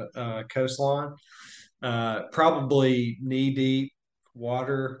the coastline. Probably knee deep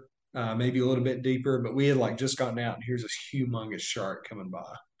water, maybe a little bit deeper, but we had like just gotten out and here's this humongous shark coming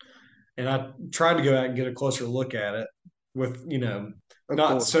by. And I tried to go out and get a closer look at it with, Of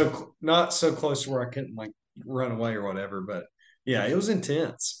not course. so close to where I couldn't like run away or whatever. But yeah, it was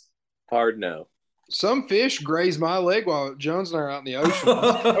intense. Hard no. Some fish graze my leg while Jones and I are out in the ocean.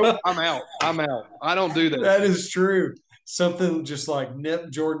 I said, nope, I'm out. I'm out. I don't do that. That is true. Something just like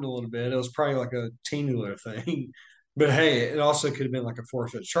nipped Jordan a little bit. It was probably like a teeny little thing. But hey, it also could have been like a 4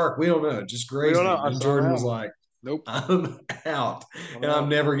 foot shark. We don't know. It just We grazed don't know. him. I And said, I'm Jordan was out. like, Nope. I'm out. I'm And I'm out.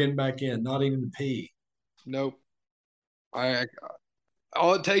 never getting back in, not even to pee. Nope. I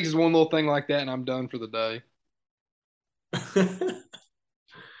all it takes is one little thing like that, and I'm done for the day.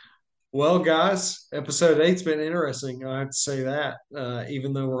 Well, guys, episode eight's been interesting. I have to say that.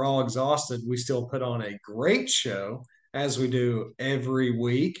 Even though we're all exhausted, we still put on a great show as we do every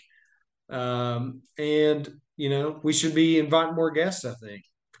week. And, we should be inviting more guests, I think,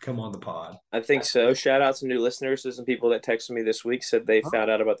 to come on the pod. I think so. Shout out to new listeners. There's some people that texted me this week said they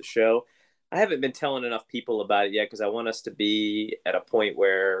found out about the show. I haven't been telling enough people about it yet because I want us to be at a point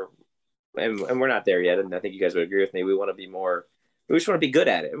where, and we're not there yet. And I think you guys would agree with me. We want to be more. We just want to be good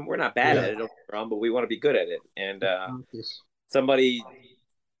at it. And we're not bad at Yeah. it, don't get me wrong, but we want to be good at it. And Yes. somebody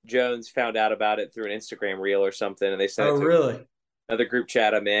Jones found out about it through an Instagram reel or something, and they sent Oh, it to really? another group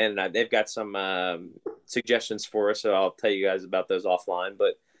chat I'm in, and they've got some suggestions for us. So I'll tell you guys about those offline.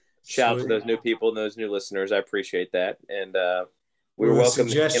 But shout out to Sweet. those new people and those new listeners. I appreciate that, and we Were were the welcome in all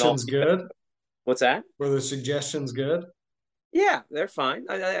suggestions feedback. good? What's that? Were the suggestions good? Yeah, they're fine.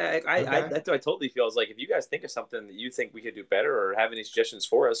 Okay. That's what I totally feel is like if you guys think of something that you think we could do better or have any suggestions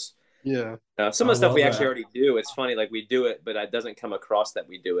for us. Yeah. Some I of the stuff we love actually that. already do. It's funny, like we do it, but it doesn't come across that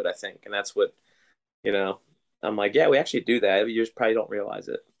we do it. I think, and that's what you know. I'm like, yeah, we actually do that. You just probably don't realize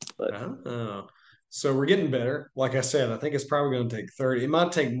it. But Oh. So we're getting better. Like I said, I think it's probably going to take 30. It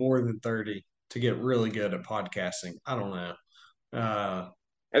might take more than 30 to get really good at podcasting. I don't know. Uh,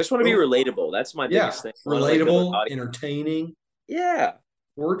 I just want to be but relatable. That's my yeah, biggest thing. I want to like build an relatable, audience. entertaining. Yeah.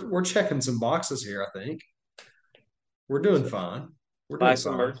 We're checking some boxes here, I think. We're doing So fine. We're buy doing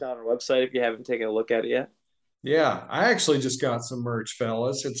some fine. merch on our website if you haven't taken a look at it yet. Yeah, I actually just got some merch,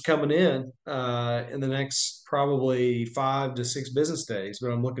 fellas. It's coming in the next probably 5 to 6 business days,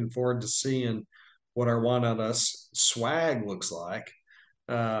 but I'm looking forward to seeing what our Why Not Us swag looks like.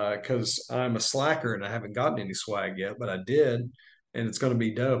 Because I'm a slacker and I haven't gotten any swag yet, but I did, and it's going to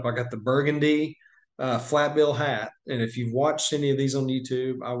be dope. I got the burgundy flat bill hat, and if you've watched any of these on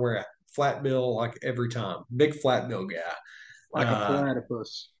YouTube, I wear a flat bill like every time. Big flat bill guy. Like a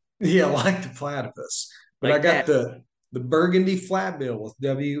platypus. Yeah, like the platypus. But I Like got that. the burgundy flat bill with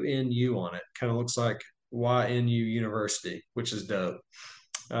WNU on it. Kind of looks like YNU University, which is dope.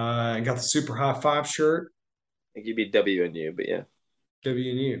 I got the super high five shirt. I think you'd be WNU, but yeah.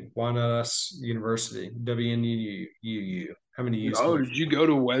 WNU. Why not us University? WNU. How many U's can Oh, you did you go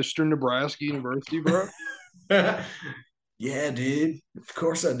to Western Nebraska University, bro? fit? Yeah, dude. Of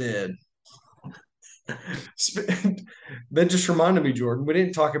course I did. That just reminded me, Jordan. We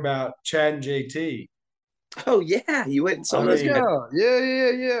didn't talk about Chad and JT. Oh yeah, you went and I saw Oh those guys.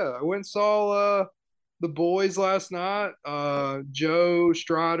 mean, yeah. I went and saw the boys last night. Joe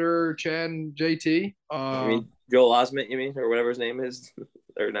Strider, Chad, and JT. You mean Joel Osment? You mean or whatever his name is,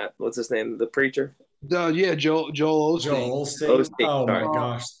 or not? What's his name? The preacher. Yeah, Joel Osteen. Joel Osteen. Osteen. Oh my Sorry.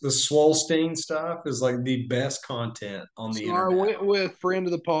 gosh, the Swolstein stuff is like the best content on the So I internet. went with friend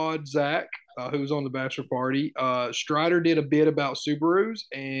of the pod, Zach, who was on the bachelor party. Strider did a bit about Subarus,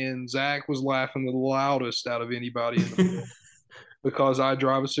 and Zach was laughing the loudest out of anybody in the world because I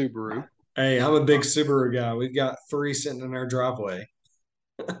drive a Subaru. Hey, I'm a big Subaru guy. We've got 3 sitting in our driveway.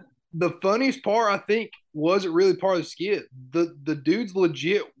 The funniest part, I think, wasn't really part of the skit. The dudes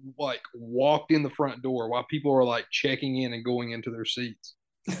legit like walked in the front door while people were like checking in and going into their seats.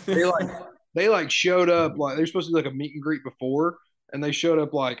 They like they like showed up like they're supposed to do like a meet and greet before, and they showed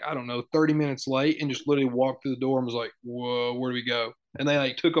up like I don't know 30 minutes late and just literally walked through the door and was like, "Whoa, where do we go?" And they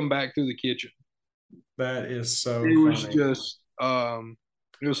like took them back through the kitchen. That is so It was funny. just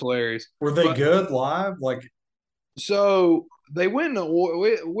it was hilarious. Were they But good live? Like, so they went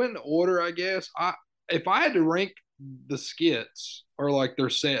in order, I guess. I if I had to rank the skits or like their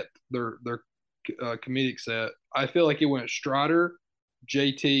set, their comedic set, I feel like it went Strider,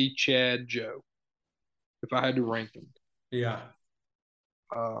 JT, Chad, Joe. If I had to rank them, yeah.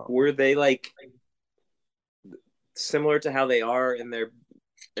 um, Were they like similar to how they are in their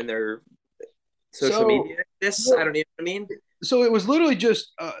social so media? This I well, don't even. I mean, so it was literally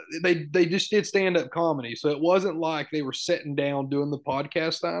just they just did stand up comedy. So it wasn't like they were sitting down doing the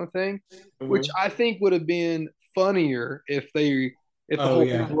podcast kind of thing, which mhm, I think would have been funnier if the Oh whole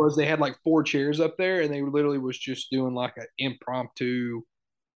thing yeah. was they had like four chairs up there and they literally was just doing like an impromptu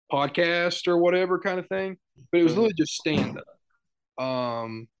podcast or whatever kind of thing. But it was mhm. literally just stand up.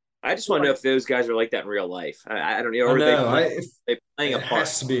 I just want to know if those guys are like that in real life. I don't know, I or are they know. play they playing a It part?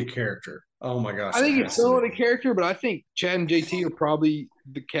 has to be a character. Oh my I gosh, it think it's has to be. similar to character, but I think Chad and JT are probably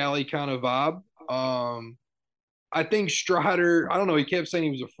the Cali kind of vibe. I think Strider, I don't know, he kept saying he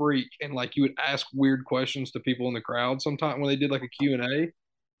was a freak and like he would ask weird questions to people in the crowd sometimes when they did like a Q&A.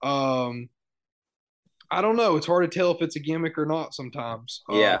 I don't know. It's hard to tell if it's a gimmick or not sometimes.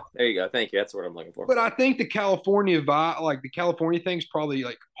 Yeah, there you go. Thank you. That's what I'm looking for. But I think the California vibe, like the California thing's probably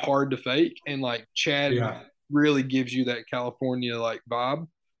like hard to fake. And like Chad Yeah. really gives you that California like vibe.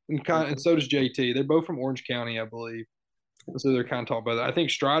 And so does JT. They're both from Orange County, I believe. So they're kind of talking about that. I think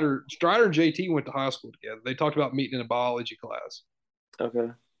Strider and JT went to high school together. They talked about meeting in a biology class.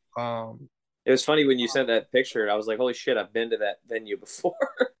 Okay. Um, It was funny when you sent that picture. I was like, "Holy shit! I've been to that venue before."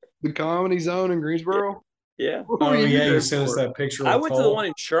 the Comedy Zone in Yeah, Greensboro. yeah. What were Oh you yeah, you there sent us for? that picture I with went to the Cole. one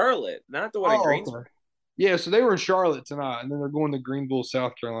in Charlotte, not the one in Oh, Greensboro. okay. Yeah, so they were in Charlotte tonight, and then they're going to Greenville,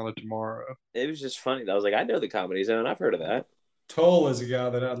 South Carolina tomorrow. It was just funny. I was like, I know the Comedy Zone. I've heard of that. Toll is a guy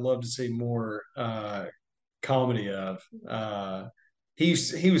that I'd love to see more comedy of. He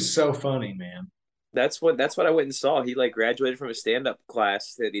was so funny, man. That's what I went and saw. He like graduated from a stand up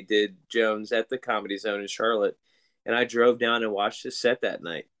class that he did Jones at the Comedy Zone in Charlotte, and I drove down and watched his set that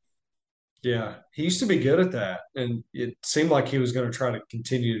night. Yeah, he used to be good at that, and it seemed like he was going to try to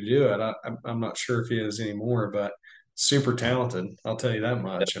continue to do it. I'm not sure if he is anymore, but super talented. I'll tell you that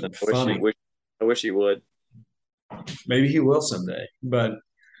much, and I wish he funny. wish I wish he would. Maybe he will someday. But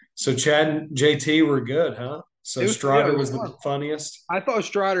so Chad and JT were good, huh? So Yeah, it Strider was was the fun. funniest, I thought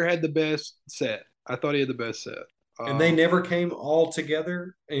Strider had the best set. I thought he had the best set. and they Um, never came all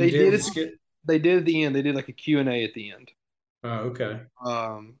together and they did did the it. skit. They did at the end. They did like a Q&A at the end. Oh, okay.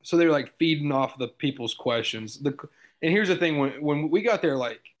 So they were like feeding off the people's questions. And here's the thing: when we got there,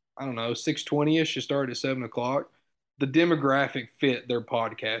 like I don't know, 6:20 ish, it started at 7 o'clock. The demographic fit their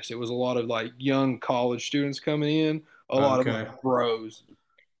podcast. It was a lot of like young college students coming in, a lot of Okay. like bros.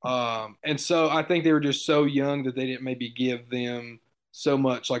 And so I think they were just so young that they didn't maybe give them so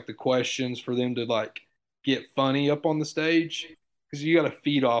much like the questions for them to like get funny up on the stage because you got to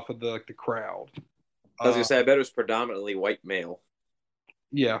feed off of the crowd. I was gonna Uh, say I bet it was predominantly white male.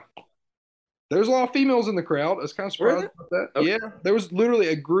 yeah, there's a lot of females in the crowd. I was kind of Were surprised there? about that. Okay. Yeah, there was literally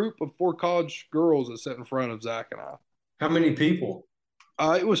a group of four college girls that sat in front of Zach and I. How many people?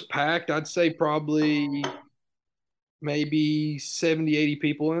 It was packed. I'd say probably maybe 70, 80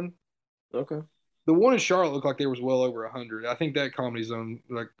 people in. Okay. The one in Charlotte looked like there was well over 100. I think that Comedy Zone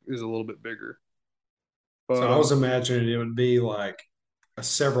like is a little bit bigger. So But I was imagining it would be like a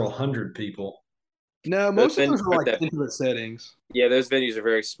several hundred people. no, Those most of venues those are aren't like that. intimate settings. Yeah, those venues are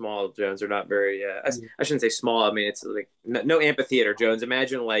very small, Jones. They're not very. Yeah. I shouldn't say small. I mean, it's like no amphitheater, Jones.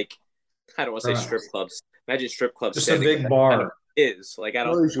 Imagine like I don't want to say Right. strip clubs. Imagine strip club Just a setting, but big that kind of bar. is like I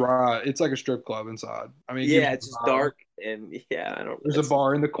don't. Rose right. It's like a strip club inside. I mean, it gives Yeah, you it's a just vibe. dark and yeah, I don't. There's a It's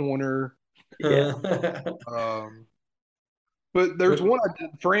bar in the corner. yeah. Um, but But there's one.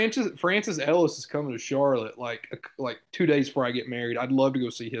 Francis Ellis is coming to Charlotte like 2 days before I get married. I'd love to go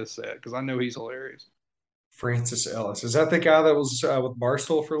see his set because I know he's hilarious. Francis Ellis, is that the guy that was with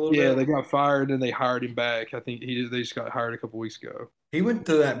Barstool for a little Yeah, bit? they got fired and they hired him back. I think they just got hired a couple weeks ago. He went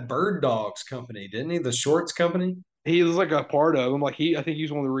to that Bird Dogs company, didn't he? The shorts company. He was like a part of them. Like I think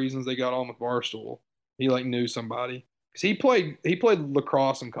he's one of the reasons they got on with Barstool. He like knew somebody because he played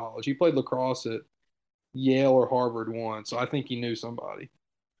lacrosse in college. He played lacrosse at Yale or Harvard once, so I think he knew somebody.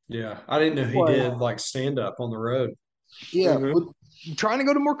 Yeah, I didn't know he Anyway, did like stand up on the road. yeah, Hmm. but trying to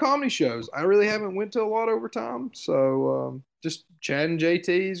go to more comedy shows. I really haven't went to a lot over time, so just Chad and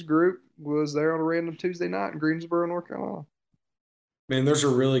JT's group was there on a random Tuesday night in Greensboro, North Carolina. Man, there's a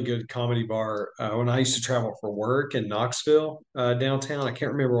really good comedy bar. When I used to travel for work in Knoxville, downtown, I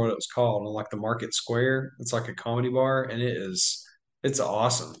can't remember what it was called, on like the Market Square. It's like a comedy bar, and it's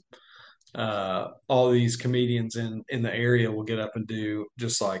awesome. All these comedians in the area will get up and do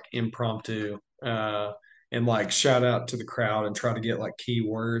just like impromptu, and like shout out to the crowd and try to get like key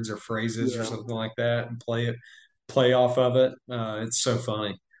words or phrases or Yeah. something like that and play off of it. It's so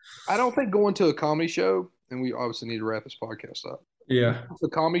funny. I don't think going to a comedy show, and we obviously need to wrap this podcast up. Yeah. The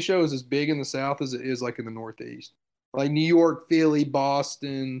comedy show is as big in the South as it is like in the Northeast. Like New York, Philly,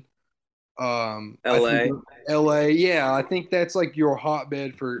 Boston, I think LA. LA. Yeah, I think that's like your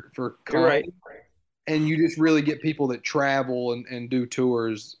hotbed for You're right. comedy. And you just really get people that travel and do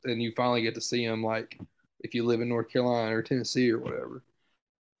tours, and you finally get to see them. Like if you live in North Carolina or Tennessee or whatever.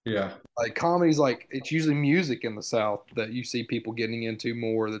 Yeah. Like comedy's like it's usually music in the South that you see people getting into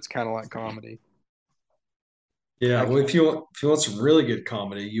more. That's kind of like comedy. Yeah, I well, if you want some really good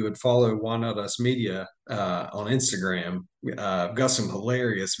comedy, you would follow Why Not Us Media on Instagram. I've got some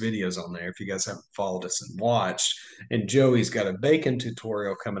hilarious videos on there if you guys haven't followed us and watched. And Joey's got a bacon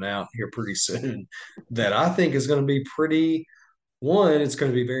tutorial coming out here pretty soon that I think is going to be pretty. One, it's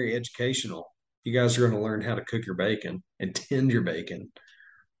going to be very educational. You guys are going to learn how to cook your bacon and tend your bacon.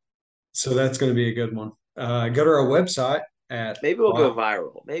 So that's going to be a good one. Go to our website at Maybe we'll go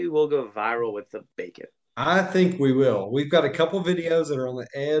viral. Maybe we'll go viral with the bacon. I think we will. We've got a couple videos that are on the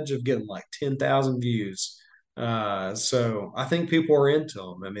edge of getting like 10,000 views. So I think people are into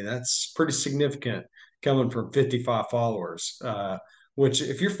them. I mean, that's pretty significant coming from 55 followers, which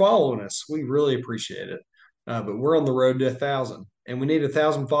if you're following us, we really appreciate it. But we're on the road to 1,000 and we need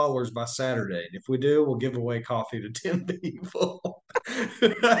 1,000 followers by Saturday. And if we do, we'll give away coffee to 10 people.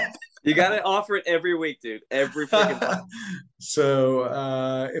 You got to offer it every week, dude. Every freaking month.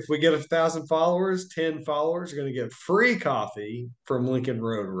 So if we get 1,000 followers, 10 followers are going to get free coffee from Lincoln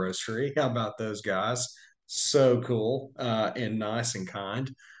Road Roastery. How about those guys? So cool and nice and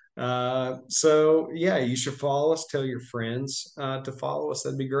kind. So yeah, you should follow us. Tell your friends to follow us.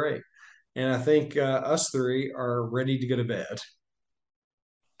 That'd be great. And I think us three are ready to go to bed.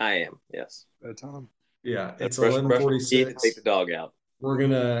 I am. Yes. That time. Yeah, Gotta it's brush my teeth and 11:46. take the dog out. We're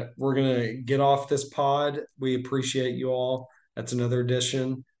gonna get off this pod. We appreciate you all. That's another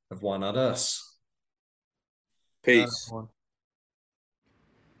edition of Why Not Us. Not Peace. everyone.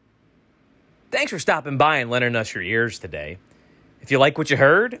 Thanks for stopping by and lending us your ears today. If you like what you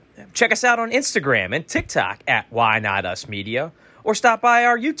heard, check us out on Instagram and TikTok at Why Not Us Media, or stop by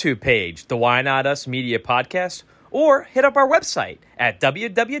our YouTube page, the Why Not Us Media Podcast, or hit up our website at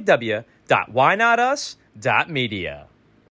www.whynotus.media.